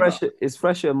talking about. It's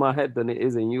fresher in my head than it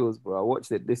is in yours, bro. I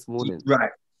watched it this morning.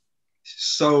 Right.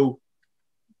 So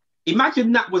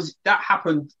imagine that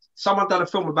happened. Someone done a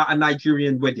film about a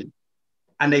Nigerian wedding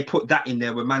and they put that in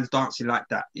there where man's dancing like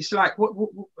that. It's like,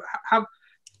 how, do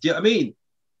you know what I mean?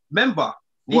 Remember,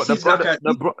 you're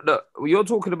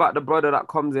talking about the brother that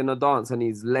comes in a dance and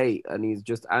he's late and he's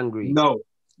just angry.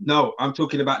 No, I'm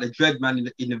talking about the dread man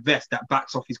in the vest that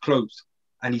backs off his clothes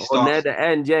and he starts. Near the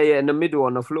end, yeah, in the middle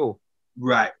on the floor.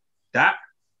 Right, that.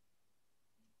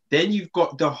 Then you've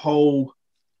got the whole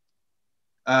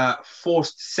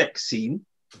forced sex scene.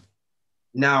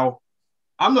 Now,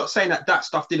 I'm not saying that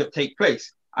stuff didn't take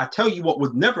place. I tell you what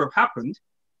would never have happened.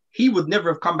 He would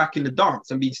never have come back in the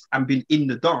dance and been in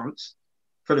the dance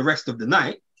for the rest of the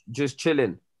night. Just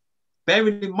chilling.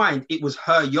 Bearing in mind, it was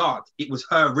her yard. It was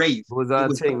her rave. It was her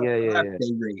thing, yeah.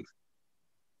 Rave.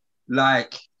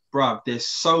 Like, bruv, there's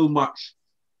so much.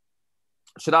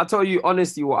 Should I tell you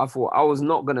honestly what I thought? I was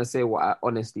not going to say what I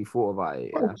honestly thought about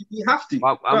it. Yeah? You have to.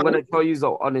 I'm going to tell you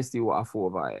honestly what I thought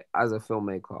about it. As a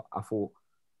filmmaker, I thought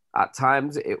at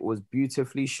times it was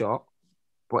beautifully shot,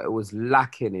 but it was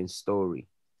lacking in story.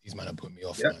 These men have put me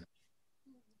off, yep. man.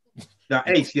 Now,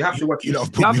 Ace, you have to watch it.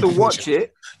 You have to watch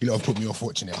it. You know, put me off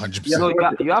watching it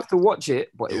 100%. You have to watch it,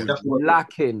 but it was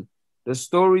lacking. The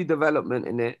story development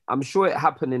in it, I'm sure it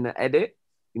happened in the edit.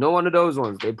 You know, one of those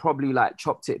ones, they probably like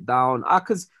chopped it down.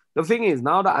 Because the thing is,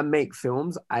 now that I make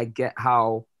films, I get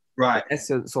how Right. the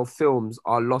essence of films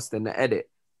are lost in the edit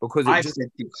because it I just,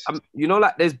 said this. you know,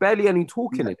 like there's barely any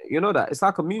talking in it. You know that it's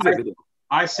like a music video.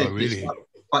 I said Oh, this, really?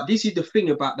 but this is the thing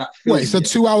about that film. Wait, it's a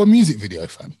 2-hour music video,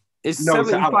 fam. It's No, it's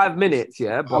an 75 hour. minutes,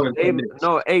 yeah. Hour But and 10 minutes.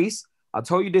 no, Ace, I'll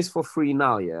tell you this for free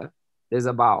now, yeah. There's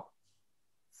about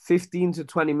 15 to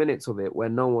 20 minutes of it where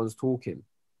no one's talking.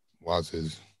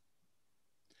 Wowzers.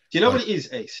 Do you know what it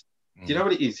is, Ace? Do you know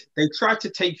what it is? They tried to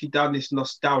take you down this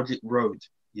nostalgic road,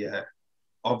 yeah,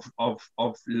 of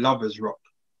Lovers Rock.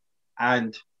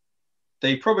 And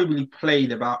they probably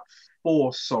played about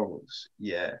 4 songs,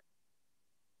 yeah.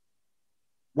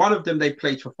 One of them they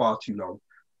played for far too long.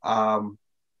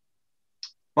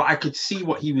 But I could see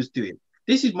what he was doing.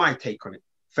 This is my take on it,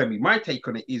 Femi. My take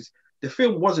on it is the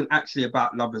film wasn't actually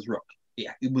about Lovers Rock.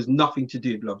 It was nothing to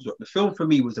do with Lovers Rock. The film for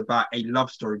me was about a love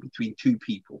story between 2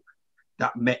 people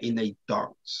that met in a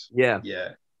dance. Yeah.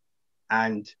 Yeah.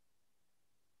 And,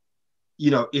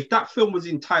 you know, if that film was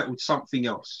entitled something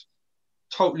else,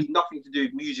 totally nothing to do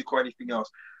with music or anything else,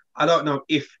 I don't know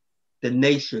if the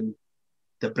nation,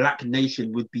 the Black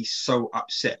nation, would be so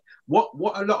upset. What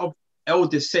a lot of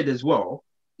elders said as well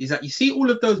is that you see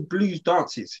all of those blues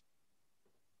dances,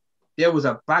 there was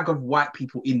a bag of white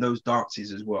people in those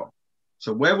dances as well.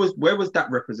 So where was that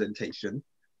representation?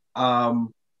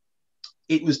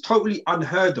 It was totally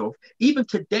unheard of. Even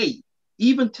today,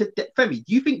 Femi,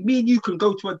 do you think me and you can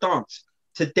go to a dance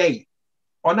today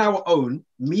on our own,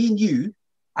 me and you,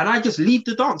 and I just leave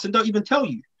the dance and don't even tell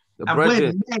you? The And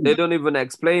brethren, we're men. they don't even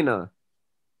explain her.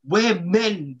 We're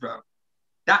men, bro.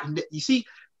 That you see.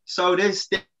 So there's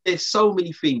so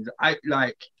many things.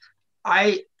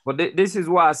 But this is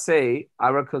why I say I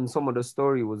reckon some of the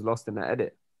story was lost in the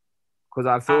edit because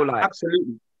I feel like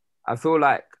absolutely. I feel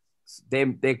like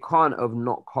they can't have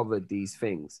not covered these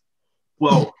things.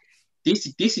 Well, this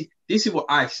is what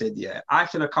I said. Yeah, I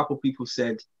said a couple of people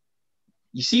said,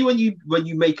 you see, when you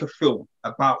make a film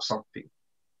about something,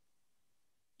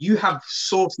 you have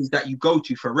sources that you go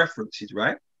to for references,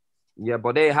 right? Yeah,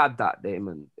 but they had that,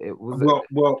 Damon. It was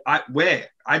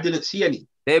I didn't see any.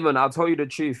 Damon, I'll tell you the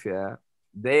truth, yeah.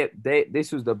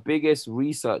 This was the biggest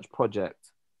research project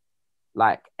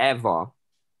like ever.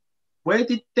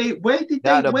 They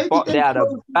had a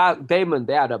bag, Damon,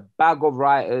 they had a bag of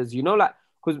writers, you know, like,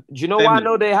 because do you know why I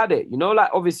know they had it? You know, like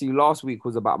obviously last week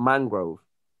was about Mangrove.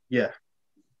 Yeah.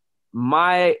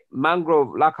 My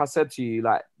Mangrove, like I said to you,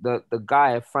 like the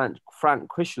guy Frank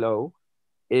Crislow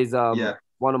is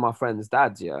one of my friend's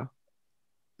dads, yeah.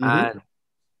 Mm-hmm. And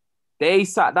they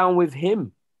sat down with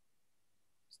him.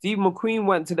 Steve McQueen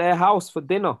went to their house for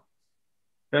dinner.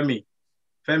 Femi.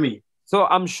 So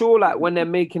I'm sure, like, when they're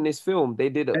making this film, they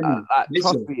did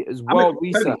trust me, as well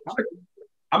research.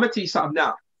 I'm gonna tell you something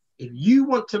now. If you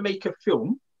want to make a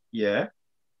film, yeah,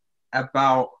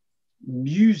 about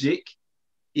music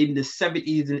in the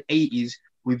 70s and 80s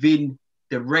within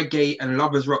the reggae and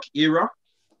Lovers Rock era,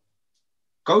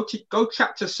 go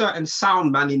chat to certain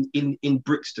sound man in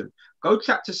Brixton. Go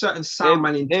chat to certain sound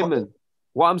man in Damon.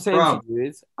 What I'm saying to you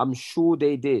is, I'm sure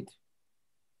they did.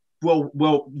 Well,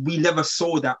 we never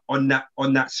saw that on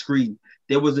that screen.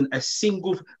 There wasn't a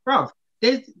single,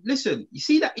 listen, you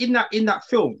see that in that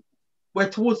film, where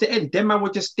towards the end, them man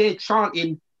were just there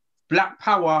chanting Black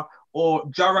Power or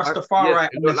Jah Rastafari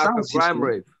and the sound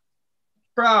system.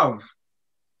 Bro,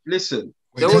 listen.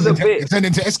 Wait, there was a bit. It turned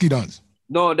into Esky dance.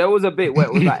 No, there was a bit where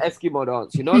it was like Eskimo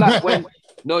dance. You know, like when.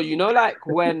 No, you know, like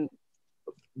when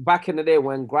back in the day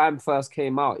when grime first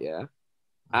came out, yeah,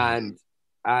 and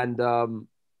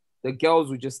the girls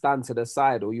would just stand to the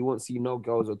side, or you won't see no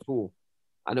girls at all,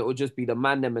 and it would just be the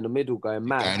man them in the middle going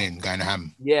mad, going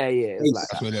ham. Yeah, it's like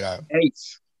that's really like.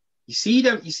 You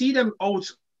see them old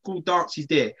school dances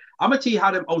there. I'm gonna tell you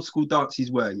how them old school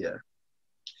dances were, yeah.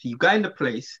 So you go in the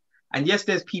place, and yes,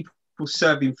 there's people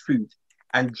serving food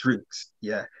and drinks,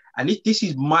 yeah. And this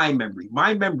is my memory.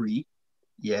 My memory,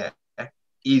 yeah,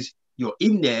 is you're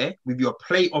in there with your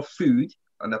plate of food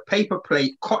on a paper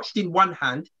plate, cotched in one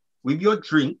hand with your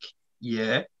drink,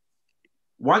 yeah.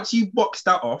 Once you box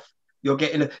that off, you're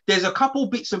getting there's a couple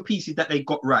bits and pieces that they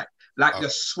got right, like the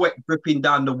sweat dripping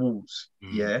down the walls,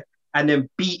 yeah, and then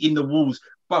beating the walls.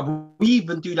 But we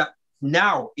even do that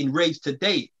now in raves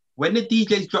today. When the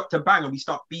DJs drop to bang and we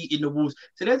start beating the walls.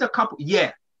 So there's a couple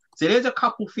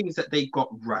things that they got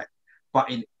right. But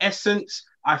in essence,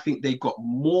 I think they got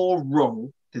more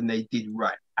wrong than they did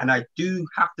right. And I do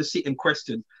have to sit and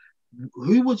question,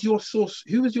 who was your source?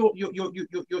 Who was your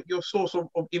source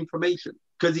of information?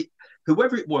 Because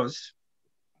whoever it was,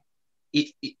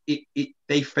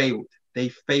 they failed. They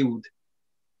failed.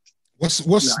 What's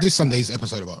this Sunday's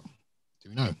episode about? Do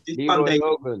we know? This Leroy Sunday.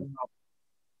 Logan.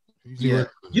 Who's Leroy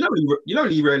Yeah, Logan? you know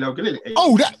Leroy Logan, isn't it?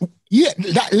 Oh, that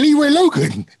Leroy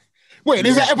Logan. Wait,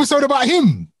 there's an episode about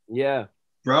him. Yeah.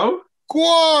 Bro. Go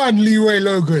on, Leroy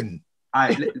Logan.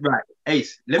 Right,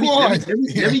 Ace. Let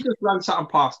me just run something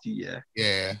past you, yeah.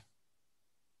 Yeah.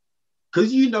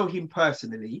 Because you know him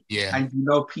personally, Yeah. and you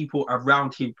know people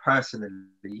around him personally.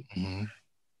 Mm-hmm. Do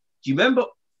you remember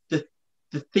the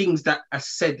things that are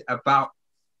said about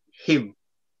him?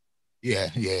 Yeah.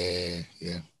 The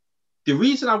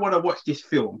reason I want to watch this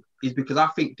film is because I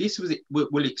think this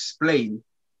will explain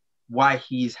why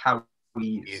he is how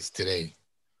he is Today.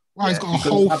 Wow, Yeah, he's got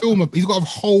a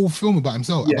whole film about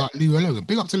himself, Yeah. about Leroy Logan.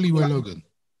 Big up to Leroy Logan.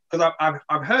 because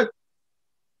I've heard.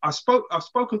 I've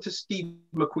spoken to Steve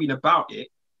McQueen about it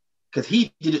because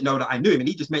he didn't know that I knew him, and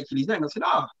he just mentioned his name. I said,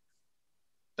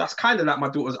 that's kind of like my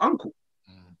daughter's uncle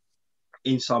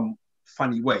in some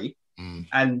funny way.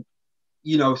 And,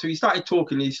 so he started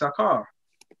talking and he's like,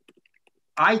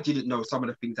 I didn't know some of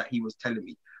the things that he was telling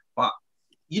me. But,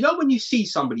 when you see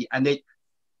somebody and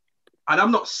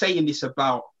I'm not saying this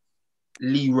about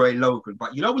Leroy Logan,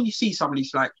 but, when you see somebody,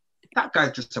 it's like, that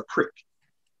guy's just a prick.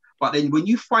 But then when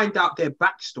you find out their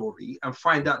backstory and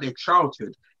find out their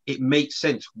childhood, it makes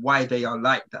sense why they are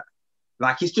like that.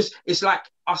 Like, it's like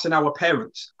us and our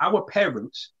parents. Our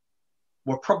parents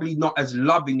were probably not as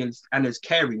loving and as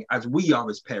caring as we are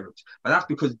as parents, but that's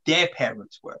because their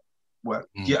parents were. Do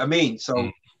you know what I mean?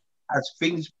 So as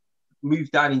things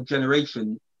move down in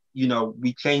generation,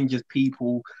 we change as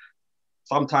people,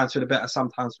 sometimes for the better,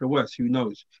 sometimes for the worse, who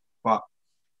knows? But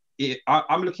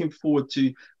I'm looking forward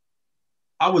to,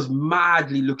 I was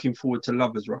madly looking forward to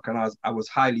Lovers Rock, and I was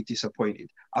highly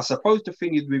disappointed. I suppose the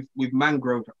thing is with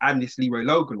Mangrove and this Leroy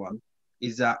Logan one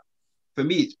is that for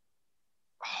me, it's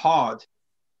hard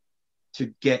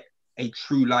to get a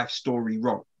true life story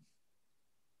wrong.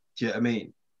 Do you know what I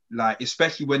mean? Like,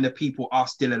 especially when the people are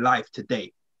still alive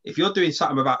today. If you're doing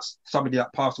something about somebody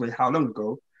that passed away how long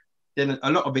ago, then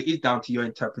a lot of it is down to your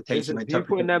interpretation. Listen,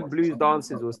 people in them blues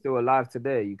dances were still alive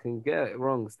today. You can get it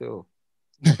wrong still.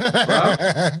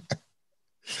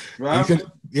 Right?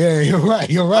 Yeah, you're right.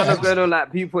 I'm going on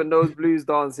like people in those blues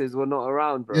dances were not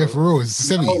around, bro. Yeah, for real. It's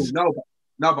the 70s.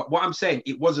 No, but what I'm saying,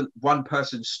 it wasn't one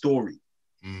person's story.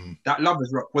 That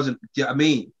Lovers Rock wasn't, do you know what I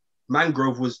mean?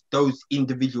 Mangrove was those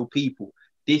individual people.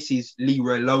 This is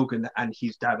Leroy Logan and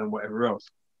his dad and whatever else.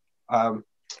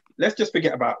 Let's just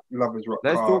forget about Lovers Rock.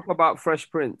 Let's talk about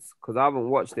Fresh Prince, because I haven't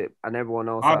watched it and everyone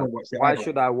else I haven't watched it. Why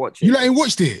should I watch it? You ain't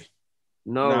watched it?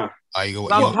 No. Nah.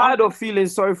 I'm tired of feeling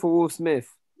sorry for Will Smith.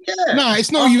 Yeah. Nah,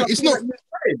 it's not you. It's not.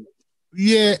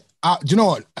 Yeah. Do you know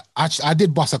what? I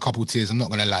did bust a couple tears. I'm not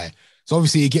going to lie. So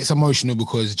obviously it gets emotional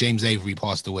because James Avery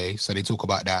passed away. So they talk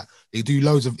about that. They do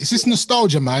loads of, it's just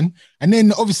nostalgia, man. And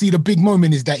then obviously the big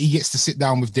moment is that he gets to sit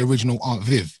down with the original Aunt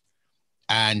Viv.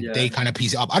 And they kind of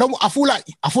piece it up. I feel like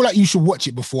you should watch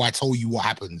it before I tell you what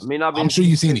happens. I mean, I'm sure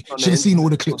you've seen it. Should have seen all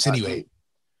the clips anyway.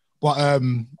 But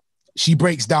she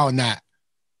breaks down that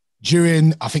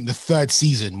during, I think, the third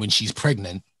season when she's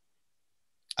pregnant,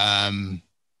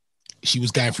 she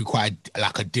was going through quite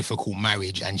a difficult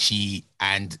marriage, and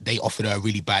they offered her a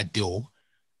really bad deal,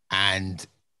 and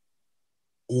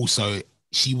also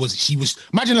she was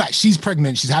imagine, like, she's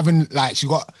pregnant, she's having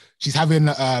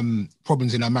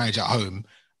problems in her marriage at home,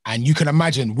 and you can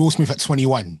imagine Will Smith at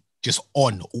 21 just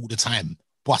on all the time,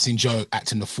 busting Joe,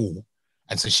 acting the fool,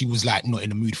 and so she was like not in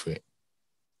the mood for it.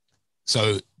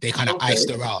 So they kind of iced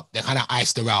her out.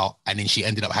 And then she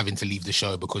ended up having to leave the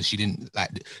show because she didn't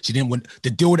want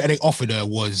the deal that they offered her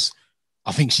was,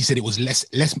 I think she said it was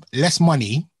less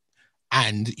money,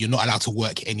 and you're not allowed to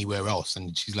work anywhere else.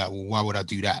 And she's like, well, why would I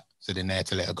do that? So then they had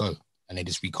to let her go, and they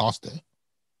just recast her.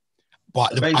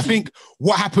 But I think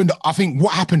what happened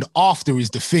after is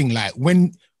the thing. Like,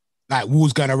 when like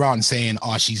Will's going around saying,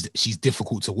 she's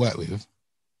difficult to work with,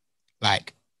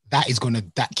 like, that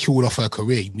killed off her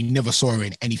career. We never saw her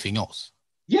in anything else.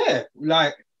 Yeah,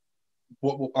 like,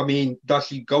 what I mean, does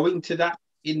she go into that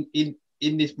in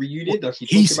this reunion? Does she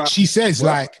talk about? She says,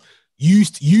 like, you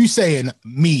saying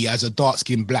me as a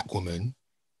dark-skinned black woman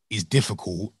is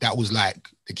difficult. That was like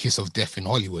the kiss of death in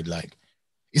Hollywood. Like,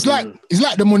 it's like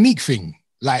the Monique thing.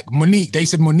 Like, they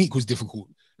said Monique was difficult.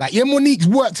 Like, yeah, Monique's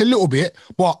worked a little bit,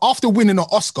 but after winning an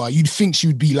Oscar, you'd think she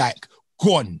would be like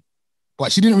gone. But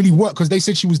she didn't really work because they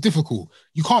said she was difficult.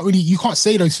 You can't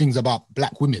say those things about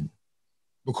black women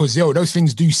because those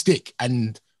things do stick.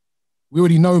 And we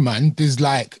already know, man, there's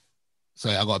like,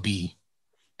 sorry, I gotta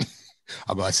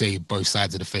say both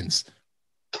sides of the fence.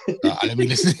 Let me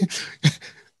listen.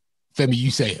 Femi,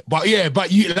 you say it. But yeah,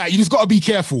 you just gotta be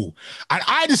careful. And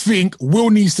I just think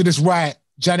Will needs to just write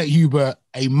Janet Hubert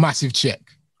a massive check.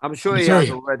 I'm sure I'm he sorry.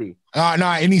 has already.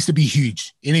 No, it needs to be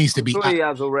huge. It needs to I'm be. sure he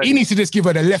has already. He needs to just give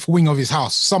her the left wing of his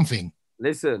house, something.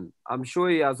 Listen, I'm sure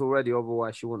he has already.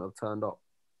 Otherwise, she wouldn't have turned up.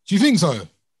 Do you think so?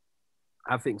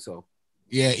 I think so.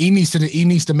 Yeah, he needs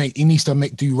to make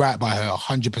do right by her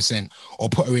 100%, or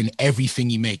put her in everything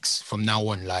he makes from now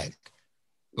on. Like,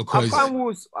 because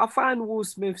I find Will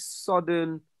Smith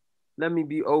sudden. Let me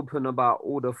be open about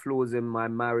all the flaws in my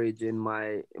marriage, in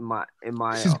my.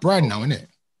 It's his brand now, isn't it?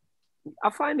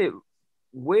 I find it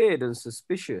weird and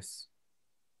suspicious.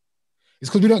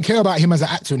 It's because we don't care about him as an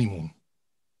actor anymore.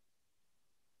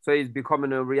 So he's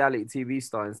becoming a reality TV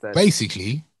star instead.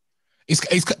 Basically, it's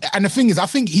and the thing is, I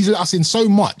think he's let us in so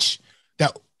much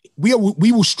that we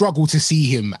will struggle to see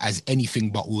him as anything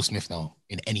but Will Smith now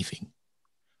in anything.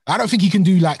 I don't think he can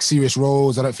do like serious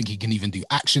roles. I don't think he can even do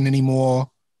action anymore.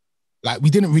 Like,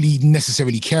 we didn't really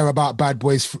necessarily care about Bad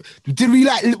Boys. Did we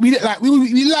like? We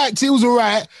liked it. It was all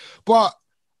right, but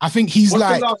I think he's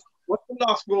what's the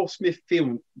last Will Smith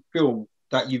film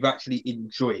that you've actually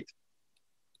enjoyed?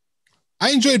 I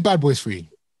enjoyed Bad Boys 3.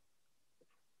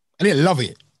 I didn't love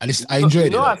it. I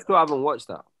enjoyed it. I still haven't watched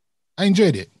that. I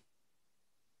enjoyed it.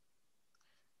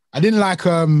 I didn't like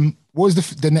what was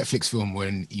the Netflix film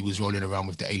when he was rolling around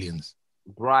with the aliens?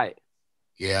 Right.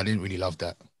 Yeah, I didn't really love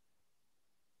that.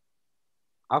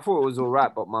 I thought it was all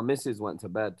right, but my missus went to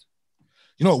bed.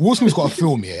 You know, Will Smith's got a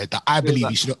film here that I believe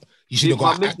he should have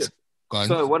got act.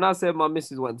 So when I said my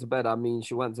missus went to bed, I mean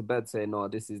she went to bed saying, "No,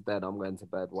 this is dead. I'm going to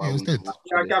bed." Yeah, dead.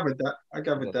 I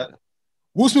gathered that.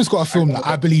 Will Smith's got a film that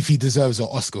I believe he deserves an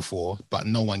Oscar for, but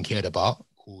no one cared about,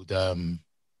 called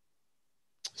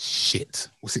shit.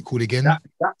 What's it called again? That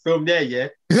film there, yeah.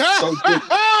 So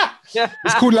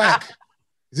it's called like,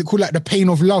 is it called like The Pain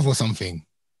of Love or something?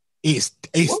 It's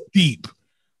deep.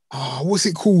 Oh, what's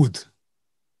it called?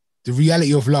 The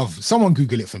Reality of Love. Someone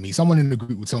Google it for me. Someone in the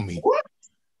group will tell me. What?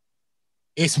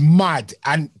 It's mad,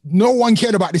 and no one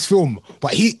cared about this film,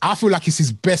 but I feel like it's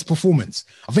his best performance.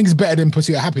 I think it's better than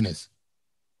Pursuit of Happiness.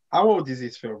 How old is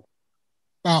this film?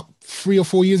 About 3 or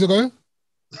 4 years ago.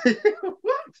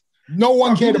 What? No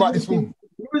one cared about this film.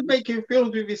 He was making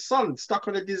films with his son stuck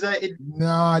on a deserted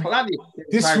planet.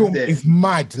 This film is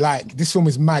mad. Like, this film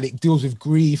is mad. It deals with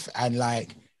grief and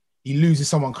like he loses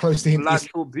someone close to him.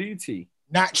 Natural beauty.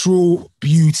 Natural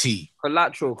beauty.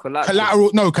 Collateral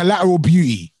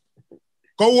beauty.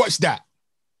 Go watch that.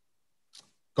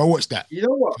 You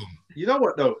know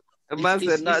what though? The man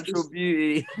said natural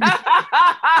beauty.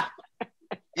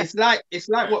 It's like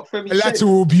what Femi said.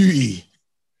 Collateral beauty.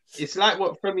 It's like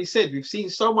what Femi said. We've seen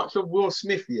so much of Will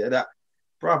Smith here that,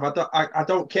 bruv, I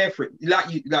don't care for it.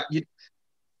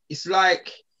 It's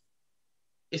like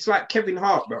Kevin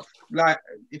Hart, bro. Like,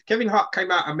 if Kevin Hart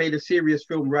came out and made a serious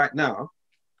film right now.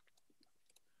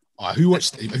 Who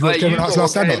watched Kevin Hart's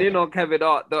last stand-up? In on Kevin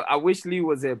Hart. I wish Lee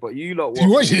was here, but you lot were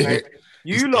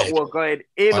going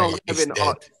in on Kevin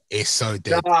Hart. It's so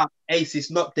dead. Nah, Ace,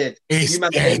 it's not dead. It's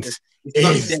dead.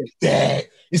 It's dead.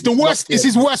 It's the worst. It's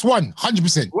his worst one,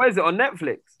 100%. Where is it, on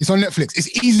Netflix? It's on Netflix.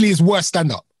 It's easily his worst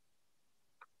stand-up.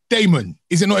 Damon,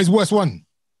 is it not his worst one?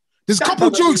 There's a couple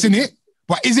of jokes in it,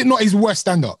 but is it not his worst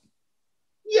stand-up?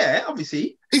 Yeah,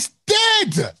 obviously. It's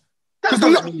dead.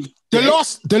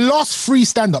 The last 3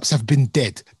 stand-ups have been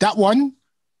dead. That one,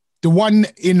 the one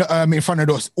in front of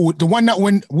us, or the one that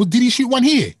did he shoot one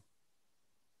here?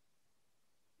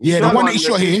 Yeah, the one that he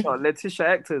shot here. Letitia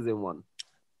Hector's in one.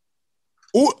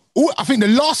 I think the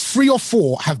last 3 or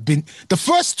 4 have been. The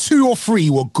first 2 or 3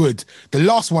 were good. The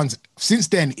last ones, since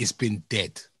then, it's been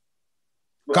dead.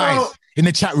 Well, guys, in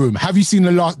the chat room, have you seen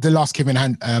the last Kevin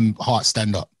Hart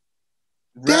stand up?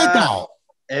 Dead now.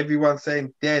 Everyone's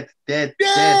saying dead.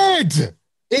 It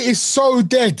is so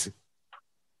dead.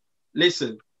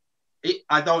 Listen,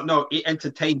 I don't know. It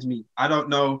entertained me. I don't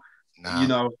know. Nah. You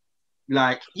know,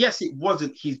 like, yes, it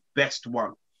wasn't his best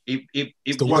one. It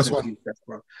wasn't his best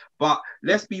one. But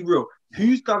let's be real.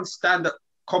 Who's done stand-up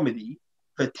comedy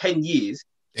for 10 years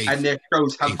and their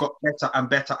shows have got better and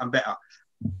better and better?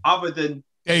 Other than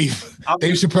Dave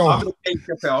Chappelle.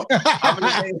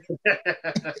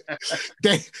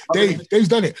 Dave's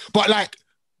done it. But like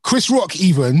Chris Rock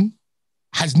even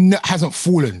hasn't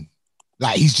fallen.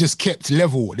 Like, he's just kept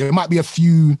level. There might be a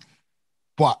few,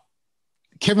 but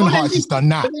Kevin Hart has done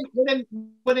that.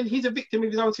 But then he's a victim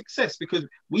of his own success, because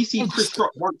we see Chris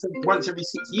Rock once every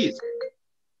 6 years.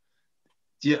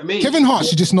 Do you know what I mean? Kevin Hart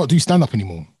should just not do stand-up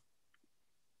anymore.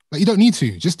 Like, you don't need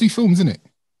to. Just do films, innit?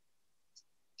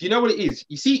 Do you know what it is?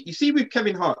 You see with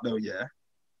Kevin Hart though, yeah?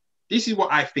 This is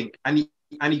what I think. And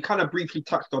he kind of briefly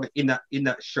touched on it in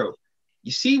that show.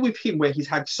 You see with him where he's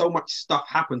had so much stuff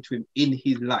happen to him in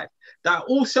his life that are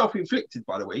all self-inflicted,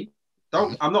 by the way.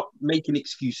 I'm not making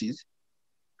excuses.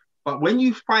 But when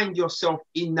you find yourself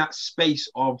in that space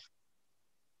of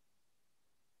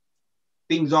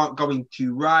things aren't going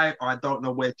too right, or I don't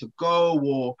know where to go,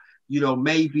 or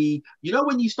maybe,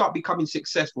 when you start becoming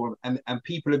successful and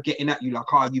people are getting at you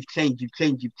like, oh, you've changed, you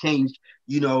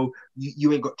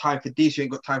ain't got time for this, you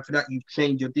ain't got time for that, you've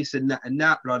changed, you're this and that,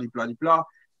 blah, blah, blah, blah.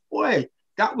 Boy,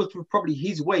 that was probably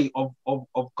his way of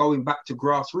going back to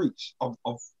grassroots, of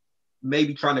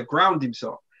maybe trying to ground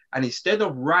himself. And instead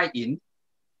of writing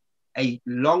a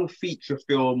long feature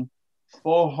film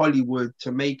for Hollywood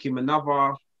to make him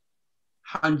another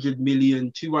 100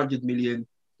 million, 200 million,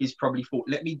 he's probably thought,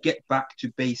 let me get back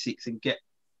to basics and get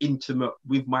intimate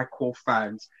with my core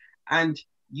fans. And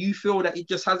you feel that it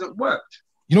just hasn't worked.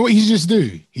 You know what he should just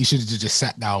do? He should have just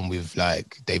sat down with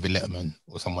like David Letterman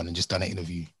or someone and just done an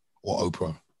interview, or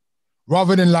Oprah.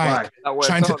 Rather than rather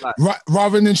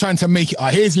than trying to make it,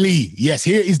 here's Lee. Yes,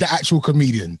 here is the actual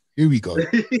comedian. Here we go.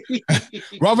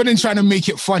 Rather than trying to make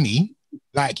it funny,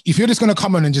 like if you're just gonna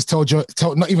come on and just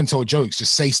not even tell jokes,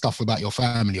 just say stuff about your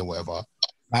family or whatever.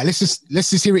 Like let's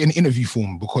just hear it in interview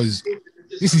form, because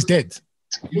this is dead.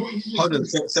 Hold on.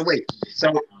 So wait.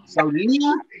 So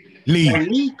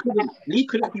Lee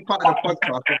couldn't be part of the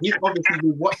podcast. He's obviously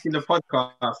been watching the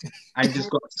podcast and just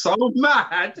got so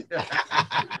mad.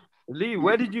 Lee,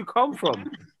 where did you come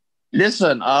from?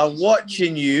 Listen, I was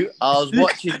watching you,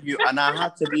 and I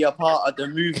had to be a part of the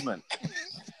movement.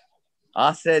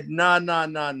 I said, no.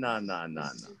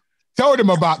 Tell them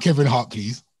about Kevin Hart,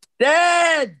 please.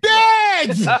 Dead!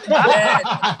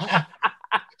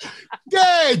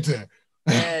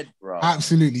 Dead, bro.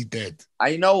 Absolutely dead.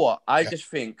 You know what? I just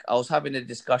think I was having a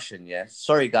discussion, yeah?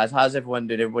 Sorry, guys. How's everyone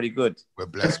doing? Everybody good? We're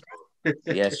blessed, bro.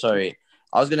 Yeah, sorry.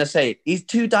 I was going to say, he's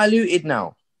too diluted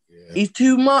now. Yeah. He's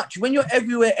too much. When you're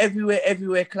everywhere,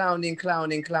 clowning.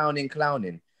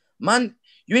 Man,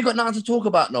 you ain't got nothing to talk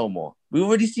about no more. We've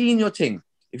already seen your thing.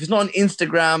 If it's not on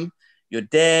Instagram, you're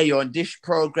there, you're on this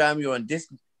program, you're on this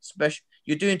special.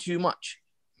 You're doing too much.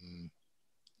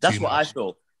 That's what I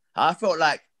feel. I felt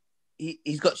like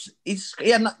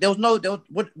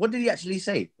what did he actually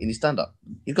say in his stand-up?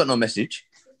 He's got no message.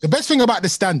 The best thing about the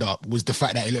stand-up was the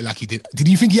fact that it looked like he did. Did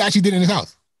you think he actually did it in his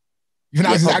house? You think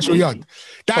that was his actual yard?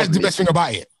 That's the best thing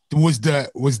about it. Was the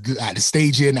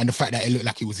staging and the fact that it looked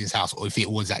like it was his house, or if it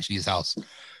was actually his house.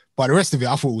 But the rest of it,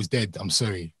 I thought it was dead. I'm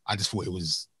sorry. I just thought it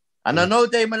was. And I know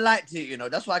Damon liked it,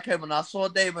 That's why I came and I saw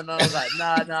Damon and I was like,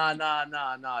 nah.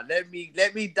 Let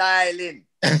me dial in.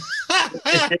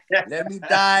 Let me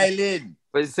dial in.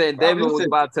 But you're saying Damon was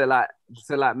about to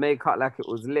make up like it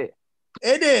was lit.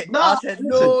 In it? No, I said,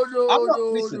 no.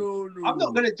 I'm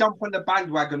not going to jump on the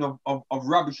bandwagon of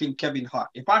rubbishing Kevin Hart.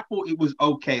 If I thought it was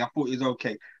okay, I thought it was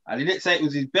okay. I didn't say it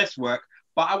was his best work,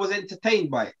 but I was entertained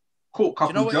by it. Caught a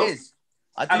couple jokes. What it is?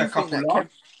 I do think that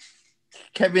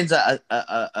Kevin's at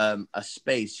a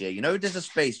space, yeah. There's a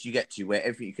space you get to where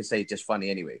everything you can say is just funny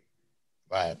anyway.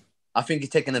 Right. I think he's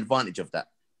taking advantage of that.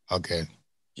 Okay.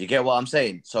 Do you get what I'm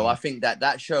saying? So I think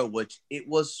that show, he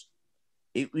was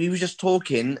just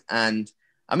talking, and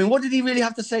I mean, what did he really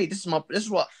have to say? This is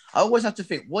what I always have to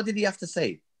think. What did he have to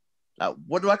say? Like,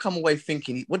 what do I come away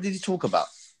thinking? What did he talk about?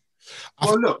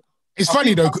 Well, look, it's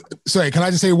funny though. Sorry, can I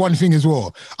just say one thing as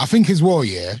well? I think as well,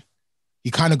 yeah,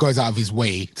 he kind of goes out of his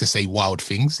way to say wild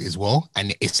things as well,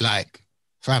 and it's like,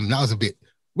 fam, that was a bit.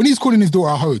 When he's calling his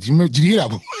daughter a hoe, did you hear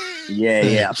that?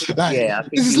 Yeah. I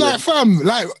think this is like, fam,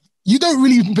 like you don't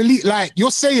really believe, like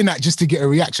you're saying that just to get a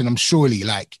reaction. I'm surely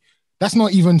like that's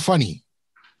not even funny.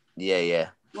 Yeah.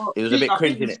 Well, it was a bit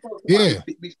cringe, innit?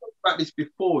 We spoke about this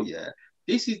before, yeah.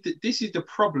 This is the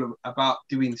problem about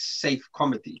doing safe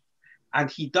comedy, and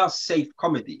he does safe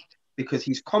comedy because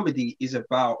his comedy is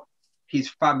about his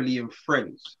family and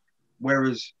friends,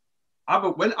 whereas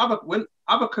when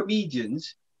other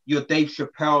comedians, your Dave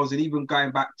Chappelle's, and even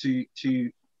going back to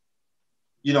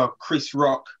Chris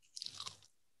Rock,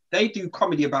 they do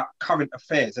comedy about current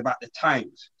affairs, about the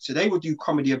times. So they would do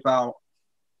comedy about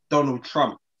Donald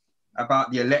Trump,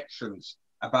 about the elections,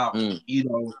 about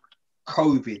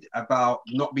COVID, about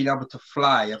not being able to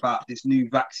fly, about this new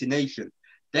vaccination.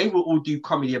 They will all do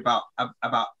comedy about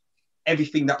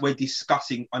everything that we're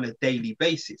discussing on a daily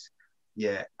basis.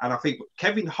 Yeah. And I think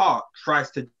Kevin Hart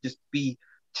tries to just be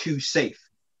too safe,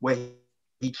 where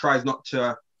he tries not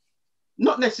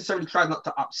necessarily tries not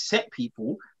to upset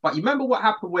people. But you remember what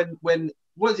happened when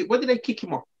what did they kick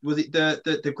him off? Was it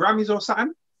the Grammys or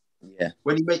something? Yeah.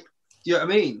 When he made, do you know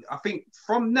what I mean? I think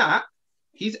from that,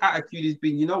 his attitude has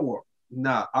been, you know what?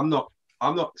 Nah, I'm not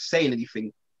saying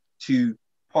anything to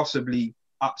possibly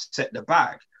upset the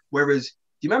bag. Whereas,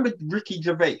 do you remember Ricky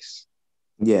Gervais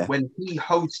Yeah. when he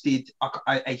hosted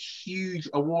a huge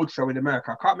award show in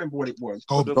America? I can't remember what it was.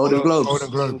 Golden Globes. Golden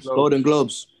Globes. Golden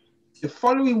Globes. The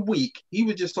following week, he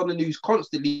was just on the news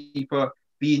constantly for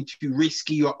being too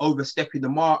risky or overstepping the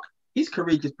mark. His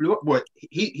career just blew up. Well,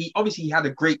 he obviously had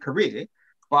a great career,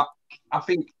 but I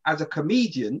think as a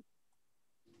comedian,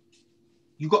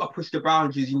 you got to push the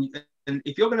boundaries. And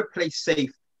if you're going to play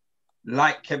safe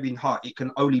like Kevin Hart, it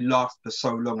can only last for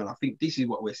so long. And I think this is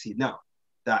what we're seeing now,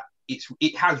 that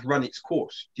it has run its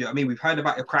course. Do you know what I mean? We've heard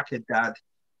about your crackhead dad.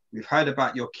 We've heard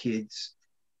about your kids.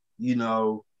 You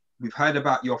know, we've heard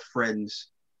about your friends.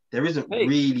 There isn't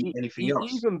really anything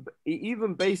else. He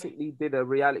even basically did a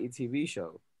reality TV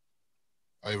show.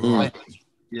 Oh, right.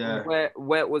 Yeah.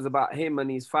 Where it was about him and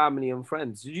his family and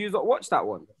friends. Did you not watch that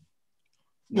one?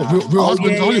 Real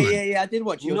Husbands of Hollywood. Yeah, I did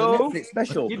watch it. It was a Netflix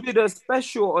special. He did a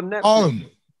special on Netflix.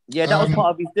 Yeah, that was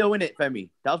part of his deal, innit, Femi?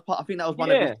 That was part. I think that was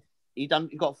one of his. He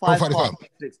got 5 parts of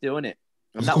Netflix deal, innit?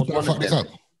 And that was one of them.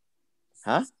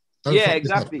 Huh? Yeah,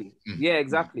 exactly. Yeah,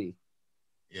 exactly.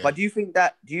 Yeah. But do you think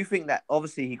that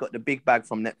obviously he got the big bag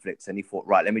from Netflix and he thought,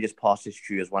 right, let me just pass this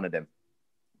through as one of them,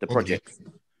 the project.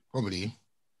 Probably.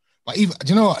 But even,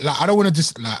 do you know what? Like, I don't want to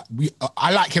just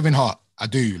I like Kevin Hart. I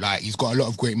do. Like, he's got a lot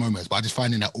of great moments, but I just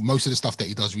finding that most of the stuff that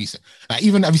he does recent, like,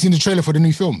 even, have you seen the trailer for the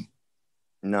new film?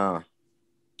 No.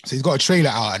 So he's got a trailer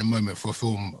out at the moment for a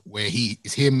film where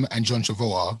it's him and John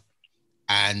Travolta,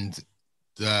 and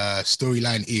the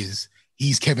storyline is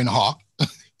he's Kevin Hart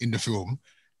in the film,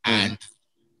 and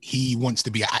he wants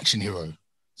to be an action hero.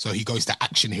 So he goes to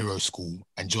action hero school,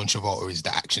 and John Travolta is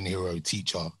the action hero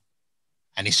teacher.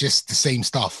 And it's just the same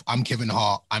stuff. I'm Kevin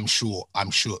Hart. I'm short. I'm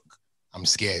shook. I'm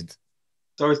scared.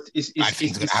 So it's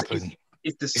gonna happen.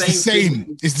 It's the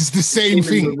same. It's just the same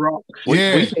thing.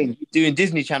 Yeah. Doing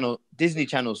Disney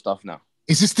Channel stuff now.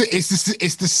 It's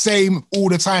the same all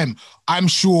the time. I'm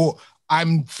short.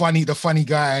 I'm funny. The funny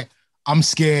guy. I'm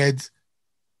scared.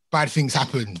 Bad things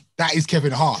happen. That is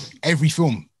Kevin Hart. Every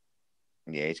film.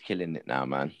 Yeah, he's killing it now,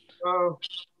 man. Oh.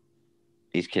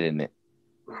 He's killing it.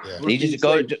 Yeah. He just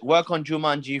go work on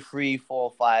Jumanji 3,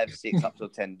 4, 5, 6 up to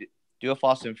 10. Do a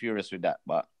Fast and Furious with that,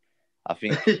 but I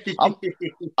think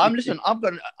I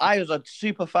was a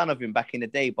super fan of him back in the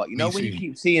day, but you know when you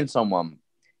keep seeing someone,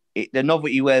 the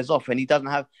novelty wears off, and he doesn't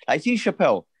have. Like, see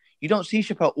Chappelle. You don't see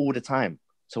Chappelle all the time,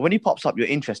 so when he pops up, you're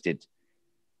interested.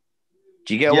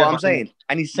 Do you get what I'm saying?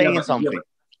 And he's saying something.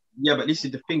 Yeah, but this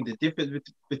is the thing: the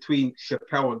difference between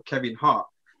Chappelle and Kevin Hart.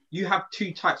 You have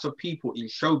two types of people in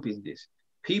show business: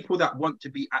 people that want to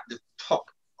be at the top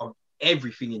of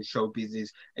everything in show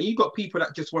business, and you got people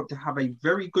that just want to have a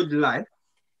very good life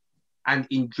and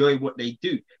enjoy what they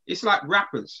do. It's like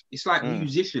rappers, it's like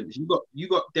musicians. You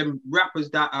got them rappers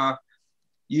that are,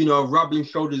 rubbing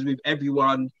shoulders with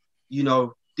everyone,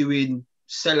 doing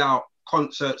sellout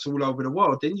concerts all over the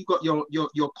world. Then you got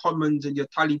your Commons and your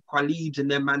Talib Kwelibs and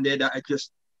them man there that are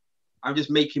I'm just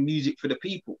making music for the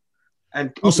people.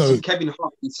 And also Kevin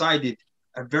Hart decided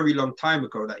a very long time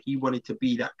ago that he wanted to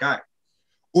be that guy.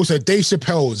 Also, Dave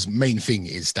Chappelle's main thing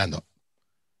is stand-up.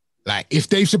 Like, if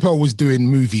Dave Chappelle was doing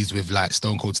movies with, like,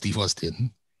 Stone Cold Steve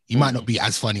Austin, he might not be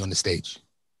as funny on the stage.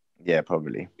 Yeah,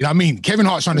 probably. You know what I mean? Kevin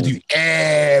Hart's trying to do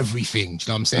everything. Do you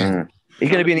know what I'm saying? He's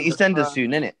going to be in EastEnders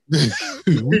soon, isn't it?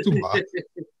 What are you talking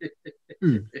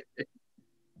about?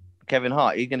 Kevin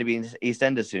Hart, he's going to be in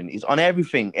EastEnders soon. He's on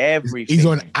everything. He's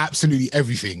on absolutely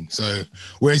everything. So,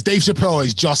 whereas Dave Chappelle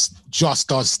is just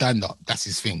does stand-up. That's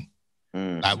his thing.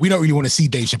 Like, we don't really want to see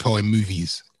Dave Chappelle in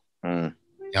movies. You know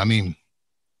what I mean?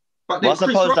 But then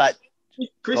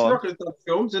Chris Rock has done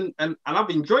films, and I've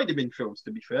enjoyed him in films,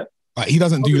 to be fair. But he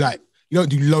doesn't do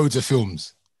loads of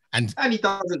films. And he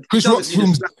doesn't. Chris Rock's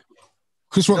films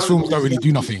don't really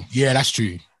do nothing. Yeah, that's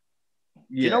true.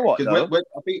 Yeah, you know what, though?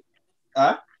 I think,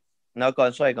 no, go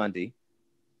on. Sorry, Gandhi.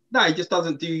 No, he just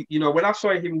doesn't do. When I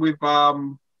saw him with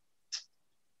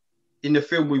in the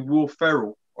film with Will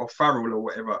Ferrell or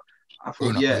whatever, I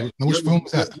thought, which film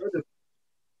was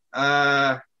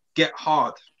that? Get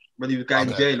Hard, when he was going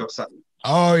to jail or something.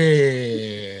 Oh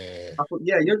yeah. I thought,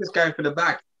 you're just going for the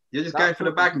bag. You're just going for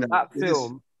the bag now.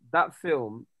 That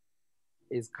film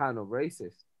is kind of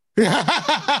racist.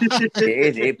 It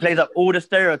is. It plays up all the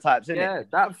stereotypes, isn't it? Yeah,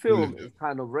 that film is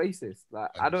kind of racist.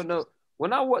 Like, I don't know.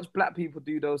 When I watch black people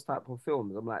do those type of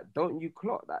films, I'm like, don't you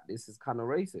clock that this is kind of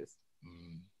racist?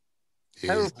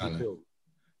 Terrible film.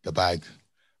 The bag.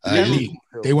 Lee,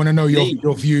 they want to know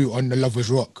your view on The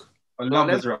Lovers Rock.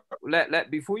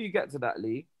 Before you get to that,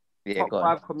 Lee, top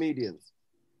 5 comedians.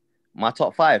 My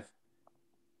top 5.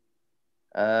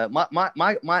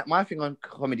 My thing on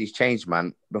comedy's changed,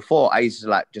 man. Before I used to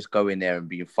like just go in there and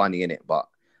be funny in it, but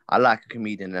I like a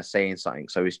comedian that's saying something,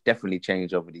 so it's definitely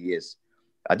changed over the years.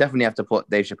 I definitely have to put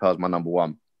Dave Chappelle as my number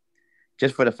one,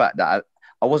 just for the fact that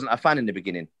I wasn't a fan in the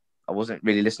beginning. I wasn't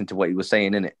really listening to what he was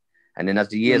saying in it, and then as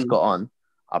the years got on,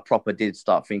 I proper did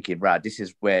start thinking, right, this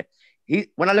is where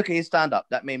when I look at his stand-up,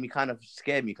 that made me kind of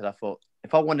scared me because I thought,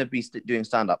 if I want to be doing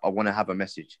stand-up, I want to have a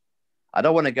message. I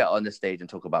don't want to get on the stage and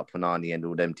talk about Punani and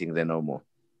all them things there no more.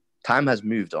 Time has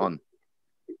moved on.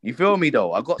 You feel me,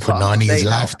 though? I got Punani is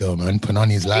life, though, man.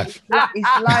 Punani is life.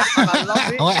 It's life, and I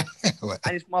love it.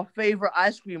 And it's my favorite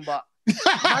ice cream, but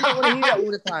man don't want to hear that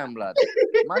all the time, blood.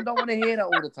 Man don't want to hear that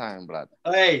all the time, blood.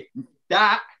 Hey,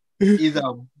 that is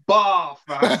a bar,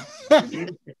 fam.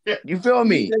 You feel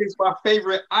me? It's my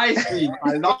favorite ice cream.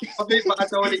 I love it, but I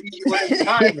don't want to eat it all the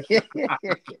time.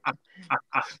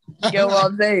 You get what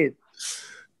I'm saying?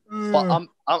 But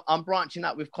I'm branching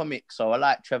out with comics, so I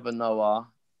like Trevor Noah.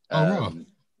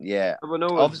 Yeah, Trevor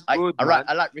Noah's good,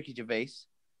 I like Ricky Gervais.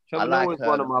 Trevor Noah is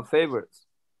one of my favorites.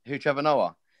 Who, Trevor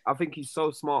Noah? I think he's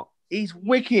so smart. He's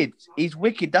wicked. He's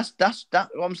wicked. That's what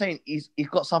I'm saying. He's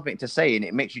got something to say, and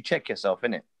it makes you check yourself,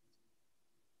 innit?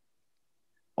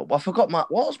 I forgot what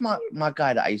was my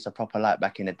guy that I used to proper like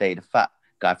back in the day, the fat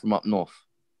guy from up north.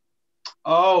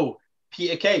 Oh,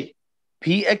 Peter Kay.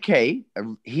 Peter Kay,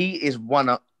 he is one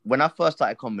of, when I first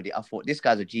started comedy, I thought this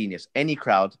guy's a genius. Any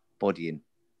crowd, bodying.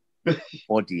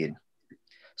 Bodying.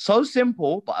 So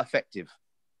simple, but effective.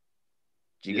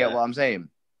 Do you get what I'm saying?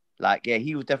 Like, yeah,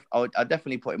 he was I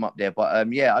definitely put him up there.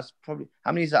 But yeah, I probably,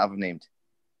 how many is that I've named?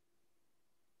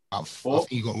 I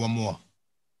think you got one more.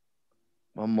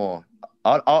 One more.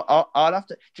 I'll have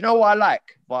to. Do you know what I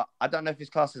like? But I don't know if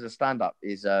his class is a stand-up.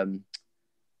 Is right,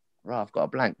 I've got a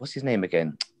blank. What's his name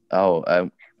again? Oh,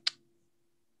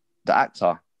 the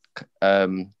actor,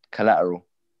 Collateral.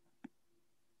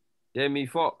 Jamie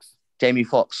Foxx. Jamie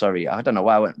Foxx. Sorry, I don't know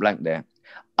why I went blank there.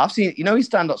 I've seen, you know, his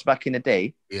stand-ups back in the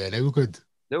day. Yeah, they were good.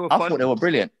 I thought they were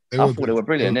brilliant. I thought they were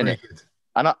brilliant, innit?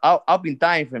 And I've been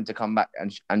dying for him to come back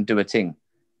and do a thing.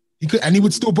 He could, and he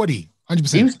would still body.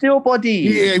 100%. He was still body.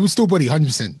 Yeah, he was still body,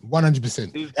 100%.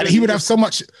 100%. And he would have so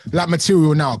much like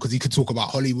material now because he could talk about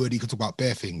Hollywood, he could talk about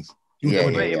bare things. Yeah,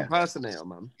 great impersonator,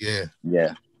 man. Yeah.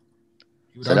 Yeah.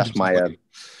 So that's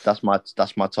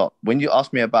my top. When you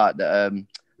asked me about the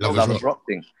Lovers Rock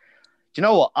thing, do you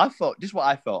know what? I felt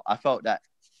that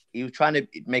he was trying to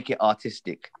make it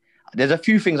artistic. There's a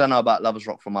few things I know about Lovers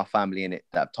Rock from my family in it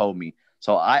that have told me.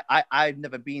 So I've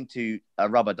never been to a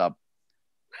rubber dub.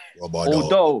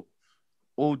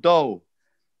 Although,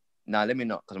 nah, let me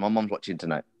not, because my mom's watching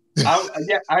tonight. What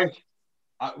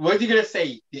are you gonna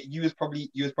say? That you was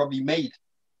probably made.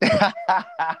 Do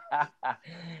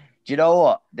you know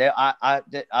what?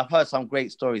 I've heard some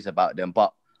great stories about them,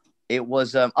 but it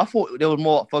was I thought there was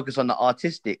more focus on the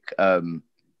artistic,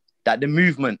 that the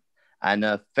movement, and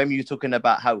Femi was talking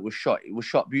about how it was shot. It was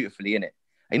shot beautifully, innit?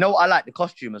 You know what? I like the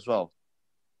costume as well,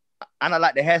 and I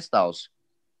like the hairstyles.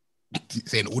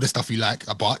 Saying all the stuff you like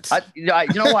about. You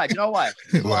know why? You know why?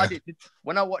 What I did,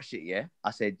 when I watched it, yeah,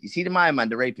 I said, "You see the Maya Man,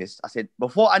 the rapist." I said,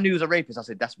 before I knew he was a rapist, I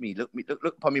said, "That's me. Look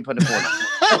upon me upon the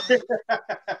corner."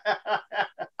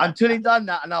 Until he done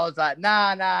that, and I was like,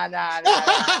 nah.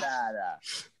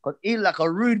 Because he like a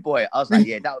rude boy. I was like,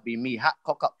 yeah, that would be me. Hat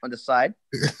cock up on the side,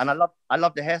 and I love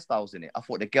the hairstyles in it. I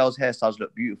thought the girls' hairstyles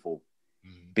looked beautiful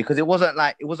because it wasn't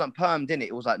permed in it.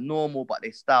 It was like normal, but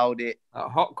they styled it.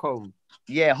 Hot comb.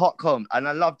 Yeah, hot comb, and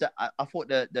I loved that. I thought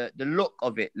the look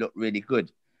of it looked really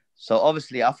good. So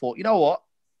obviously, I thought, you know what?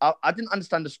 I didn't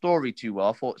understand the story too well.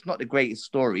 I thought it's not the greatest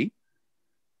story,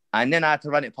 and then I had to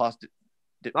run it past.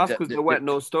 That's because there wasn't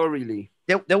no story, Lee.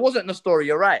 There wasn't no story.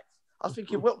 You're right. I was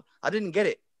thinking, well, I didn't get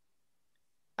it.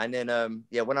 And then,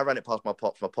 when I ran it past my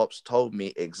pops told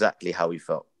me exactly how he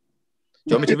felt.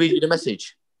 Do you want me to read you the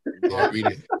message? Yeah, read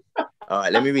it. All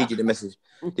right, let me read you the message.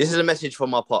 This is a message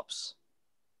from my pops.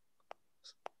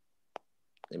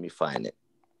 Let me find it.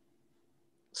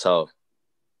 So,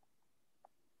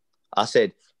 I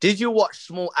said, "Did you watch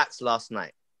Small Axe last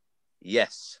night?"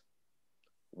 "Yes."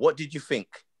 "What did you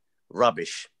think?"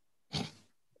 "Rubbish."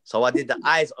 So I did the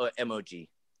eyes emoji.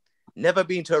 Never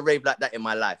been to a rave like that in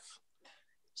my life.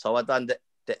 So I done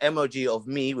the emoji of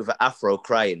me with an afro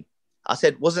crying. I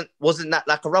said, wasn't that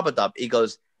like a rubber dub? He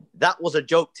goes, "That was a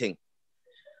joke thing."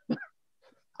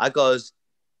 I goes,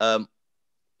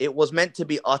 "It was meant to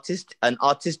be an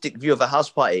artistic view of a house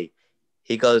party."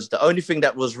 He goes, "The only thing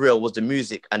that was real was the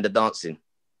music and the dancing."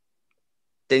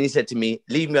 Then he said to me,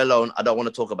 "Leave me alone. I don't want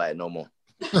to talk about it no more."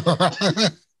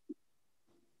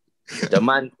 The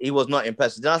man, he was not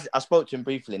impressed. Then I spoke to him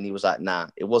briefly, and he was like, "Nah,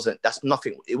 it wasn't. That's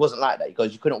nothing. It wasn't like that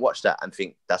because you couldn't watch that and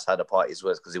think that's how the parties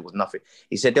was because it was nothing."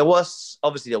 He said there was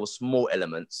small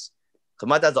elements. Because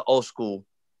my dad's an old school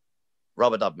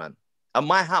rubber dub man, and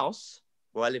my house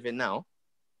where I live in now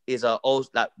is a old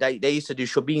like they used to do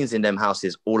shabins in them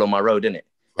houses all on my road, innit?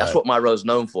 That's Right. what my road's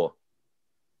known for.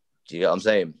 Do you get what I'm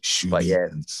saying? But yeah,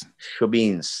 Shootings.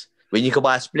 shabins when you could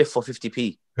buy a spliff for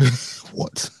 50p.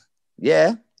 What?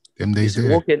 Yeah. Them days You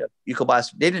there. walk in, you could buy.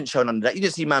 They didn't show none of that. You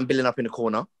didn't see man billing up in the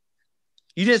corner.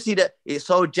 You didn't see that it's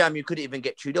so jam you couldn't even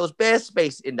get through. There was bare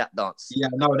space in that dance. Yeah,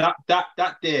 no,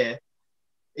 that there,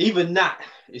 even that,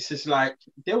 it's just like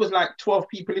there was like 12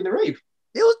 people in the rave.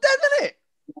 It was dead, isn't it?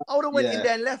 I would have went in Yeah.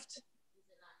 there and left.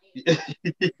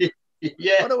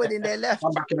 Yeah, I would have went in there and left.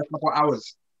 I'm back in a couple of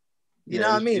hours. You know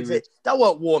what I mean? That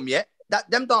weren't warm yet.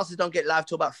 Them dances don't get live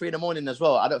till about 3 a.m. as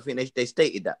well. I don't think they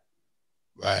stated that.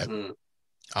 Right. Mm.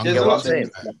 I'm There's getting a what lot I'm saying. they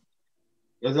missed out.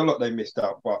 There's a lot they missed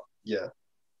out, but yeah.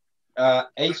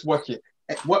 Ace, watch it.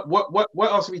 What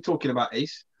else are we talking about,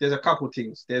 Ace? There's a couple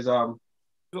things. There's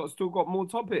Still got more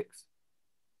topics.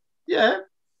 yeah.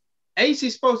 Ace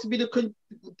is supposed to be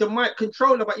the mic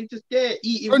controller, but he's just there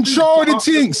eating. Control food. the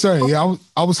thing. Sorry, yeah,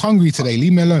 I was hungry today.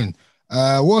 Leave me alone.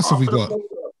 What else have we got?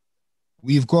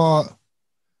 We've got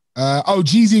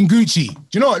Jeezy and Gucci. Do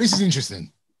you know what? This is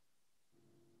interesting.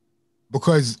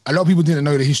 Because a lot of people didn't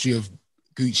know the history of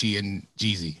Gucci and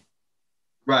Jeezy.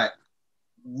 Right.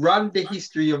 Run the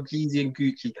history of Jeezy and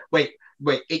Gucci. Wait.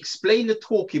 Explain the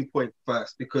talking point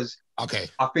first, because Okay.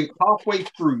 I think halfway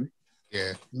through,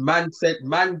 Yeah. man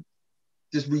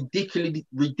just ridiculously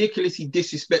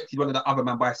disrespected one of the other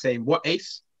man by saying, "What,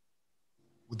 Ace?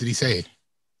 What did he say?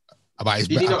 About his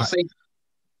Did he not say,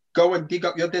 go and dig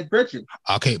up your dead brethren?"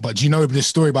 Okay, but do you know the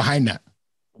story behind that?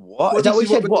 What? Well, Is that this what is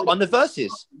he said? what What we're- on the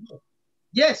verses?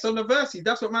 Yes, on the verses.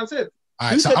 That's what man said. All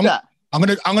Who right, so said I'm that?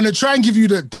 gonna try and give you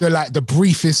the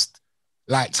briefest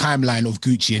like timeline of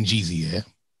Gucci and Jeezy, yeah?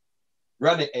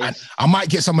 Run it, Ace. And I might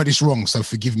get some of this wrong, so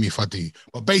forgive me if I do.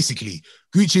 But basically,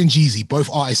 Gucci and Jeezy, both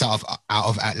artists out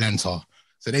of Atlanta.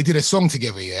 So they did a song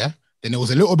together, yeah? Then there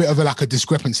was a little bit of a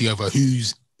discrepancy over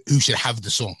who should have the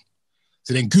song.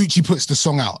 So then Gucci puts the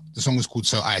song out. The song was called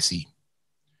So Icy.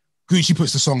 Gucci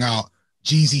puts the song out.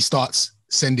 Jeezy starts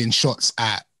sending shots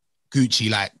at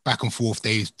Gucci, like back and forth.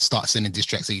 They start sending diss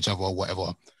tracks at each other or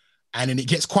whatever. And then it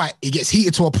gets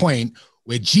heated to a point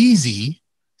where Jeezy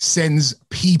sends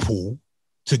people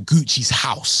to Gucci's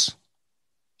house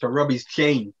To rob his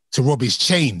chain. to rob his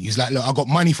chain. He's like, look, I got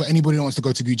money for anybody who wants to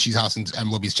go to Gucci's house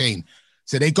and rob his chain.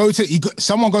 So they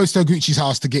someone goes to Gucci's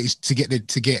house to get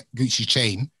Gucci's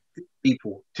chain.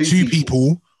 People. Two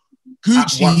people.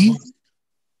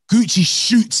 Gucci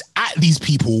shoots at these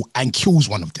people and kills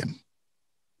one of them.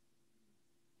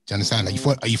 Do you understand?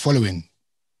 Are you following,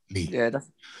 Lee? Yeah, that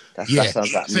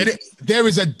sounds like So me. there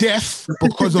is a death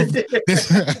because of this.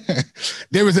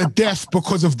 There is a death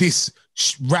because of this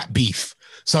rap beef.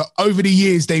 So over the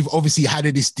years, they've obviously had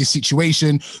this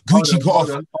situation. Gucci got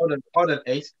off. Hold on,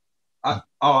 Ace. I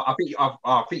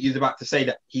think you was about to say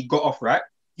that he got off, right?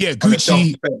 Yeah, On the Gucci.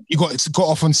 self-defense. He got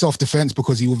off on self-defense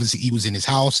because he was in his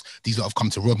house. These lot have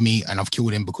come to rob me, and I've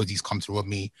killed him because he's come to rob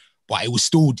me. But it was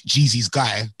still Jeezy's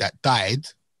guy that died,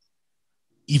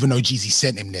 even though Jeezy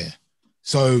sent him there.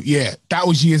 So yeah, that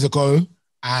was years ago,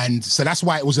 and so that's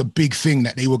why it was a big thing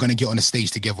that they were going to get on a stage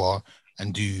together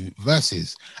and do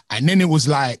verses. And then it was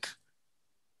like,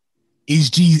 is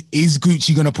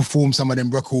Gucci going to perform some of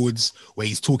them records where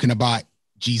he's talking about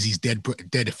Jeezy's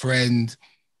dead friend?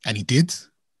 And he did.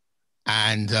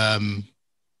 And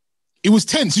it was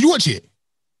tense. Did you watch it?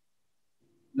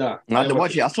 No. I didn't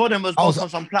watch it. I saw them as I well was on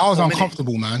some I platform. was innit?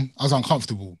 uncomfortable, man. I was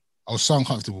uncomfortable. I was so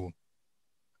uncomfortable.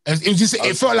 It was just,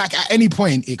 it felt like at any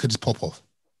point it could just pop off.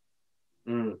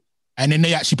 Mm. And then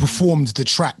they actually performed the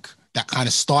track that kind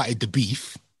of started the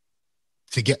beef.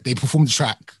 They performed the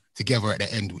track together at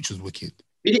the end, which was wicked.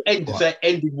 Did it end? So it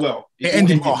ended well. It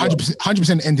ended well,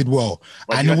 100% ended well.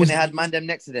 But And you it reckon was, they had man them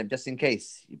next to them just in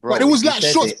case. Bro, but it was if you like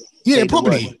said shots. it, Yeah, say the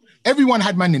probably. word. Everyone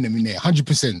had man in them in there,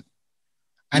 100%.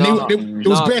 And No, there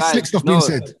was bare guys, slick stuff being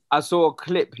said. I saw a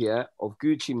clip here of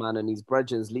Gucci man and his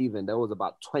brethrens leaving. There was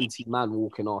about 20 man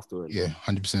walking after him. Yeah,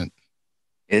 100%.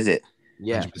 Is it?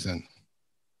 Yeah. 100%.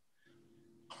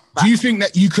 Do you think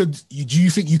that you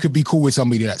could be cool with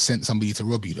somebody that sent somebody to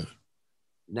rob you though?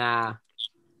 Nah.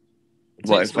 It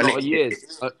What, takes if a I lot lick- of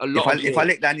years. A lot of If I years.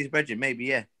 lick down his brethren, maybe,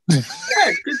 yeah. Yeah,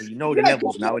 'cause You know the Yeah,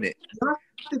 levels now, innit? you have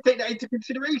to take that into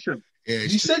consideration. Yeah,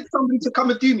 You sent somebody to come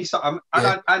and do me something,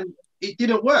 and it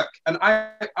didn't work. And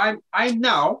I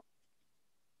now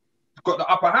got the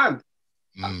upper hand.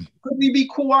 Could we be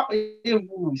cool out? Yeah,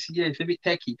 it's a bit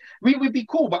techie. We would be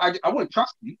cool, but I wouldn't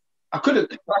trust you. I couldn't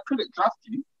trust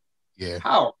you. Yeah.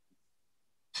 How?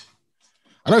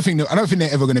 I don't think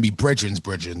they're ever going to be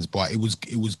brethrens, but it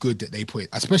was good that they put it,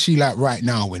 especially like right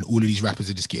now when all of these rappers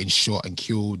are just getting shot and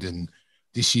killed and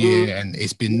this year and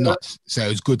it's been nuts. So it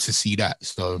was good to see that.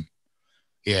 So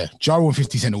yeah, Ja Rule and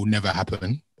 50 Cent will never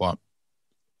happen, but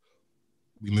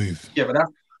we move. Yeah, but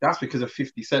that's because of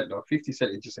 50 Cent though. 50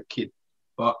 Cent is just a kid.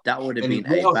 But that would have been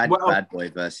a bad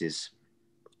boy versus.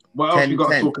 What else we got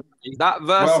to talk about? That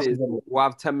versus will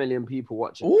have 10 million people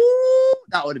watching. Ooh,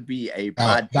 that would be a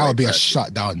bad. That would be a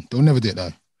shutdown. They'll never do it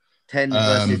though. 10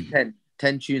 versus 10.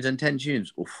 10 tunes and 10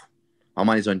 tunes. Oof. My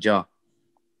money's on Ja.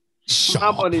 Shut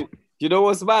up. You know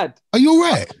what's mad? Are you all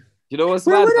right? You know what's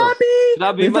mad? Should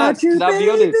I be mad? Should I be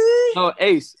honest? No,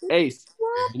 Ace. You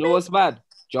know what's mad?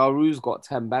 Ja Rule's got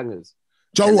 10 bangers.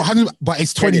 Ja Rule, but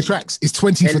it's 20 tracks. It's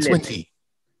 20 for 20.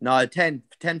 No, 10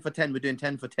 for 10. We're doing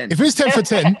 10 for 10. If it's 10 for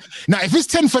 10, if it's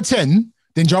 10 for 10,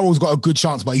 then Ja Rule's got a good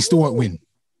chance, but he still won't win.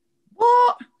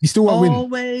 What? He still won't win.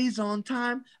 Always on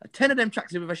time. 10 of them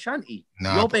tracks with Ashanti.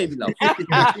 Nah, your baby love.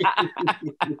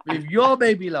 With your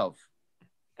baby love.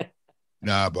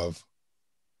 Nah, bruv.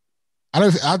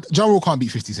 Ja Rule can't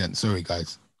beat 50 Cent. Sorry,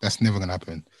 guys. That's never going to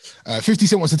happen. 50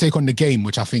 Cent wants to take on The Game,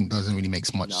 which I think doesn't really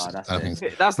make much sense.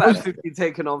 That's like 50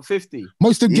 taking on 50.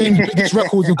 Most of The Game's biggest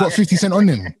records have got 50 Cent on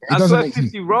them. That's why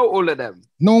 50 wrote all of them.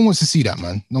 No one wants to see that,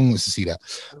 man. No one wants to see that.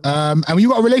 And you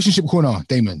got a relationship corner,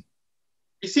 Damon.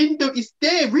 It's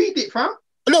there. Read it, fam.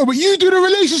 No, but you do the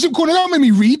relationship corner. Don't make me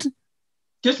read.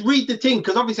 Just read the thing,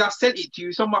 because obviously I sent it to you.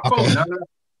 It's on my phone. All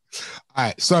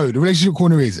right, so the relationship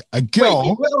corner is a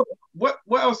girl. Wait,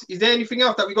 what else? Is there anything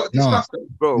else that we got to discuss?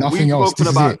 Bro, we've spoken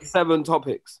about 7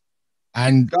 topics.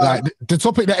 And like the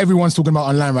topic that everyone's talking about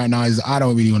online right now is I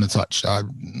don't really want to touch. I'm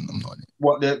not.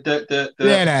 What the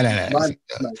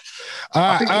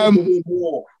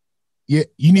No. Yeah,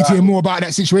 you need to hear more about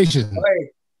that situation.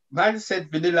 Wait, man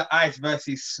said Vanilla Ice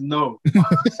versus Snow.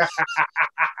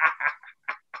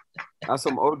 That's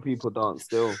some old people dance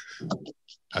still.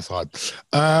 That's hard.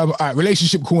 All right,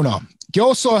 relationship corner.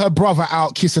 Girl saw her brother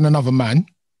out kissing another man.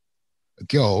 A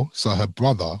girl saw her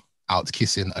brother out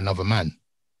kissing another man.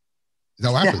 Is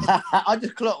that what happened? I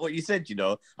just clocked what you said, you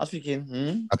know. I was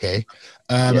thinking, Okay.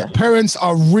 Parents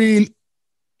are real.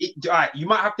 All right, you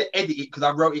might have to edit it because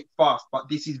I wrote it fast, but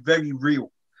this is very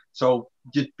real. So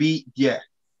just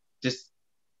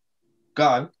go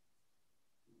on.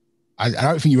 I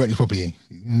don't think you wrote this properly.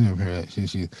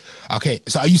 Okay,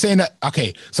 so are you saying that?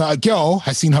 Okay, so a girl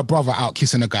has seen her brother out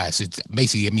kissing a guy. So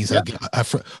basically, it means her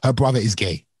brother is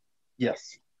gay.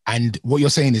 Yes. And what you're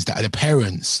saying is that the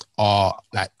parents are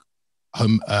like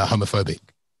homophobic.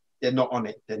 They're not on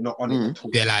it. They're not on it at all.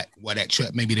 They're like, well,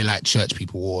 maybe they're like church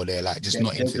people, or they're like just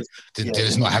not into. They're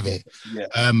just not having it. Yeah.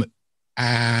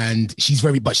 And she's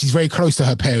very close to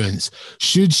her parents.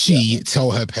 Should she tell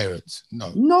her parents?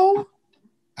 No.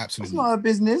 Absolutely. It's not her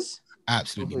business.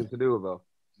 Absolutely. Nothing to do with her.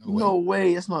 No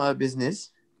way. It's not her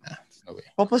business. Nah, no way.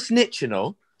 Proper snitch, you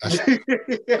know.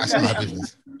 That's not her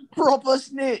business. Proper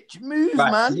snitch. Move,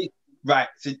 man. Right.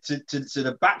 So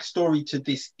the backstory to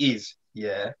this is,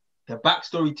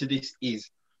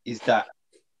 is that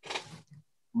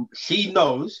she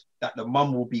knows that the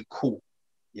mum will be cool.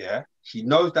 Yeah. She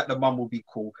knows that the mum will be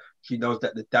cool. She knows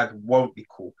that the dad won't be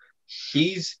cool.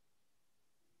 She's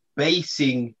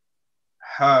basing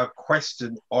her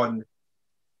question on,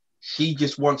 she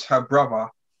just wants her brother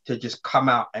to just come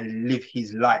out and live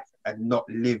his life and not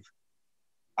live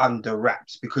under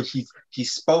wraps, because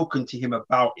she's spoken to him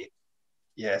about it.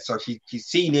 Yeah, so she's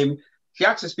seen him, she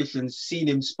had suspicions, seen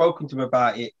him, spoken to him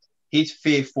about it. He's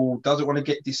fearful, doesn't want to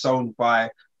get disowned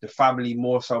by the family,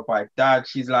 more so by dad.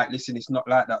 She's like, listen, it's not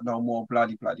like that no more,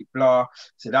 bloody, bloody, blah.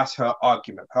 So that's her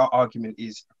argument. Her argument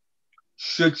is,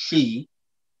 should she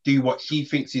do what she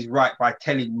thinks is right by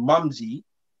telling Mumsy,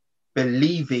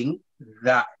 believing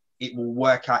that it will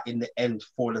work out in the end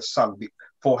for the son,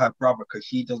 for her brother, because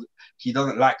she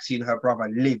doesn't like seeing her brother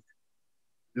live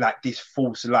like this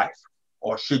false life?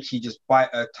 Or should she just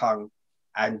bite her tongue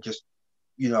and just,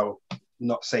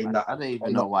 not say nothing? I don't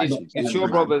even know why. It's your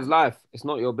brother's life. It's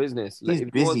not your business. He's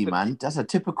busy, man. That's a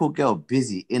typical girl,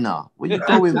 busy, inner. Where you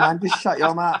going, man? Just shut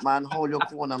your mouth, man. Hold your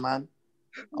corner, man.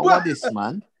 I want this,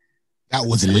 man. That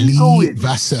was Lee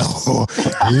Vassell.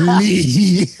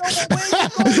 Lee.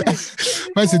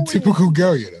 That's a typical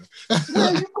girl, you know. Where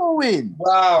are you going?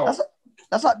 Wow.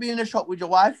 That's like being in a shop with your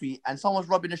wifey and someone's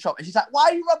robbing the shop and she's like, why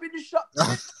are you robbing the shop?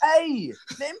 Hey,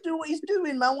 let him do what he's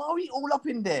doing, man. Why are we all up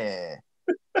in there?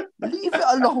 Leave it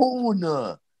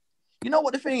alone. You know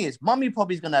what the thing is? Mummy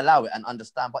probably is gonna allow it and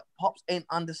understand, but Pops ain't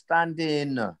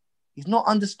understanding. He's not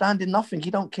understanding nothing.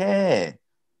 He don't care.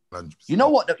 100%. You know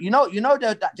what?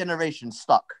 That generation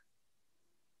stuck.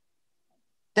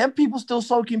 Them people still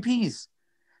soaking peas,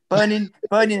 burning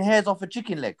hairs off a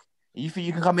chicken leg. You think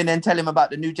you can come in and tell him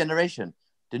about the new generation,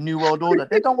 the new world order?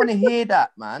 They don't want to hear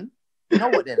that, man. You know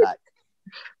what they're like.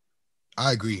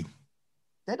 I agree.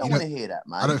 They don't want to hear that,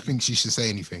 man. I don't think she should say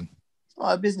anything. It's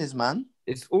not a business, man.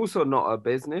 It's also not a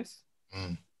business.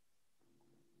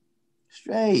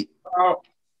 Straight.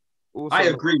 Also I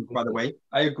agree, by the way.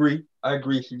 I agree.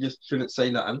 She just shouldn't say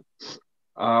nothing.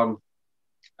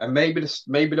 And maybe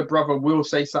the brother will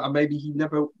say something. Maybe he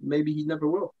never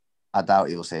will. I doubt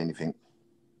he'll say anything.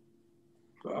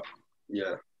 But,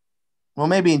 yeah. Well,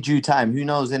 maybe in due time. Who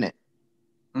knows, innit?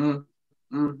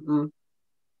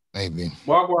 Maybe.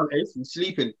 Well, Ace, you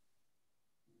sleeping?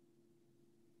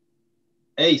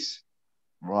 Ace.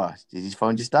 Right. Did his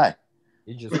phone just die?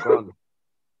 He just gone.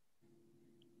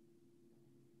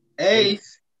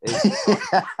 Ace.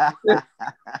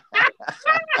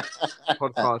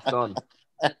 Podcast done.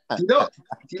 Do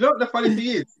you know what the funny thing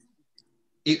is?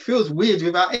 It feels weird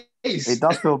without Ace. It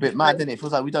does feel a bit mad, doesn't it? It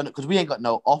feels like we don't, because we ain't got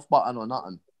no off button or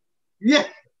nothing. Yeah.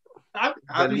 The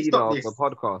How do we leader stop of this? the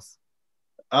podcast.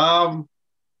 All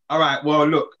right. Well,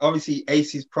 look, obviously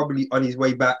Ace is probably on his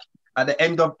way back. At the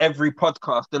end of every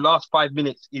podcast, the last 5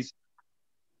 minutes is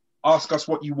ask us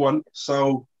what you want.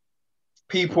 So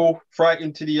people, throw it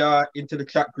into the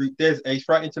chat group. There's Ace,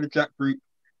 throw it into the chat group.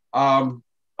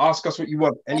 Ask us what you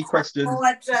want. Any questions?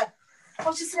 I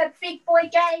was just in a big boy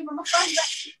game on my phone.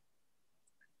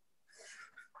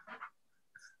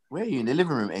 Where are you? In the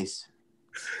living room, Ace?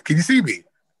 Can you see me?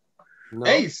 No.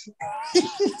 Ace.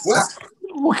 What?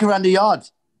 Walking around the yard.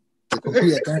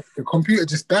 The computer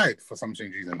just died for some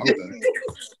strange reason. Hold on.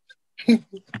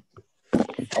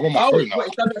 I'm on my phone now.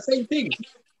 It's done the same thing.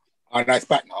 Oh, no, it's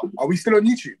back now. Are we still on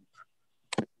YouTube?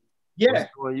 Yeah.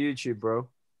 On YouTube, bro.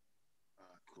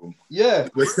 Cool. Yeah.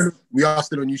 We are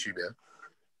still on YouTube, yeah?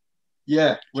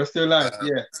 Yeah. We're still live.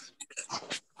 Yeah.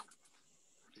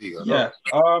 There you go. Yeah.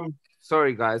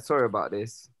 Sorry, guys. Sorry about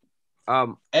this.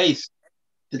 Ace.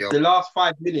 The last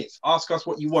 5 minutes. Ask us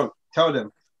what you want. Tell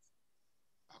them.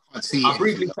 I can't see I it.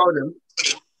 briefly told them,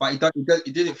 but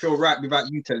it didn't feel right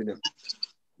without you telling them.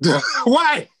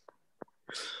 Why?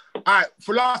 All right,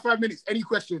 for the last 5 minutes, any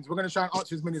questions? We're going to try and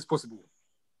answer as many as possible.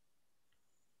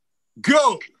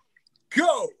 Go!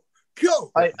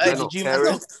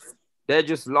 They're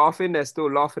just laughing. They're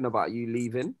still laughing about you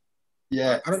leaving.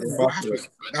 Yeah. I don't know what happened.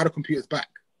 Now the computer's back.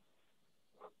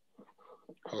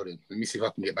 Hold on. Let me see if I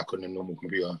can get back on the normal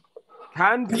computer.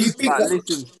 Can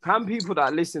people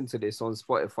that listen to this on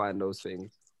Spotify and those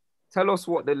things tell us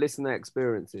what the listener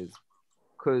experience is?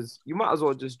 Because you might as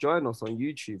well just join us on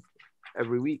YouTube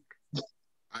every week.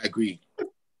 I agree.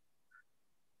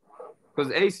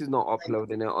 Because Ace is not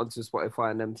uploading it onto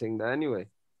Spotify and them thing there anyway.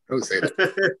 Don't say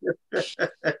that.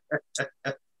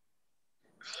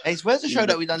 Ace, where's the show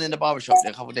that we done in the barbershop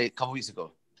there a couple weeks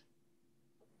ago?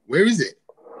 Where is it?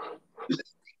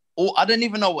 Oh, I don't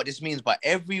even know what this means, but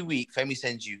every week Femi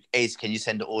sends you, Ace, can you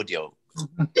send the audio?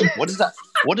 What does that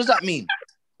mean?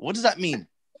 What does that mean?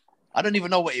 I don't even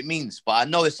know what it means, but I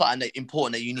know it's something that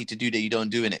important that you need to do that you don't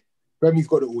do in it. Femi's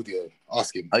got the audio.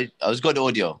 Ask him. I was got the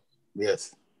audio.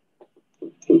 Yes.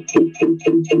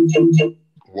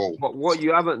 Whoa. But what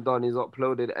you haven't done is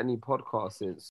uploaded any podcast since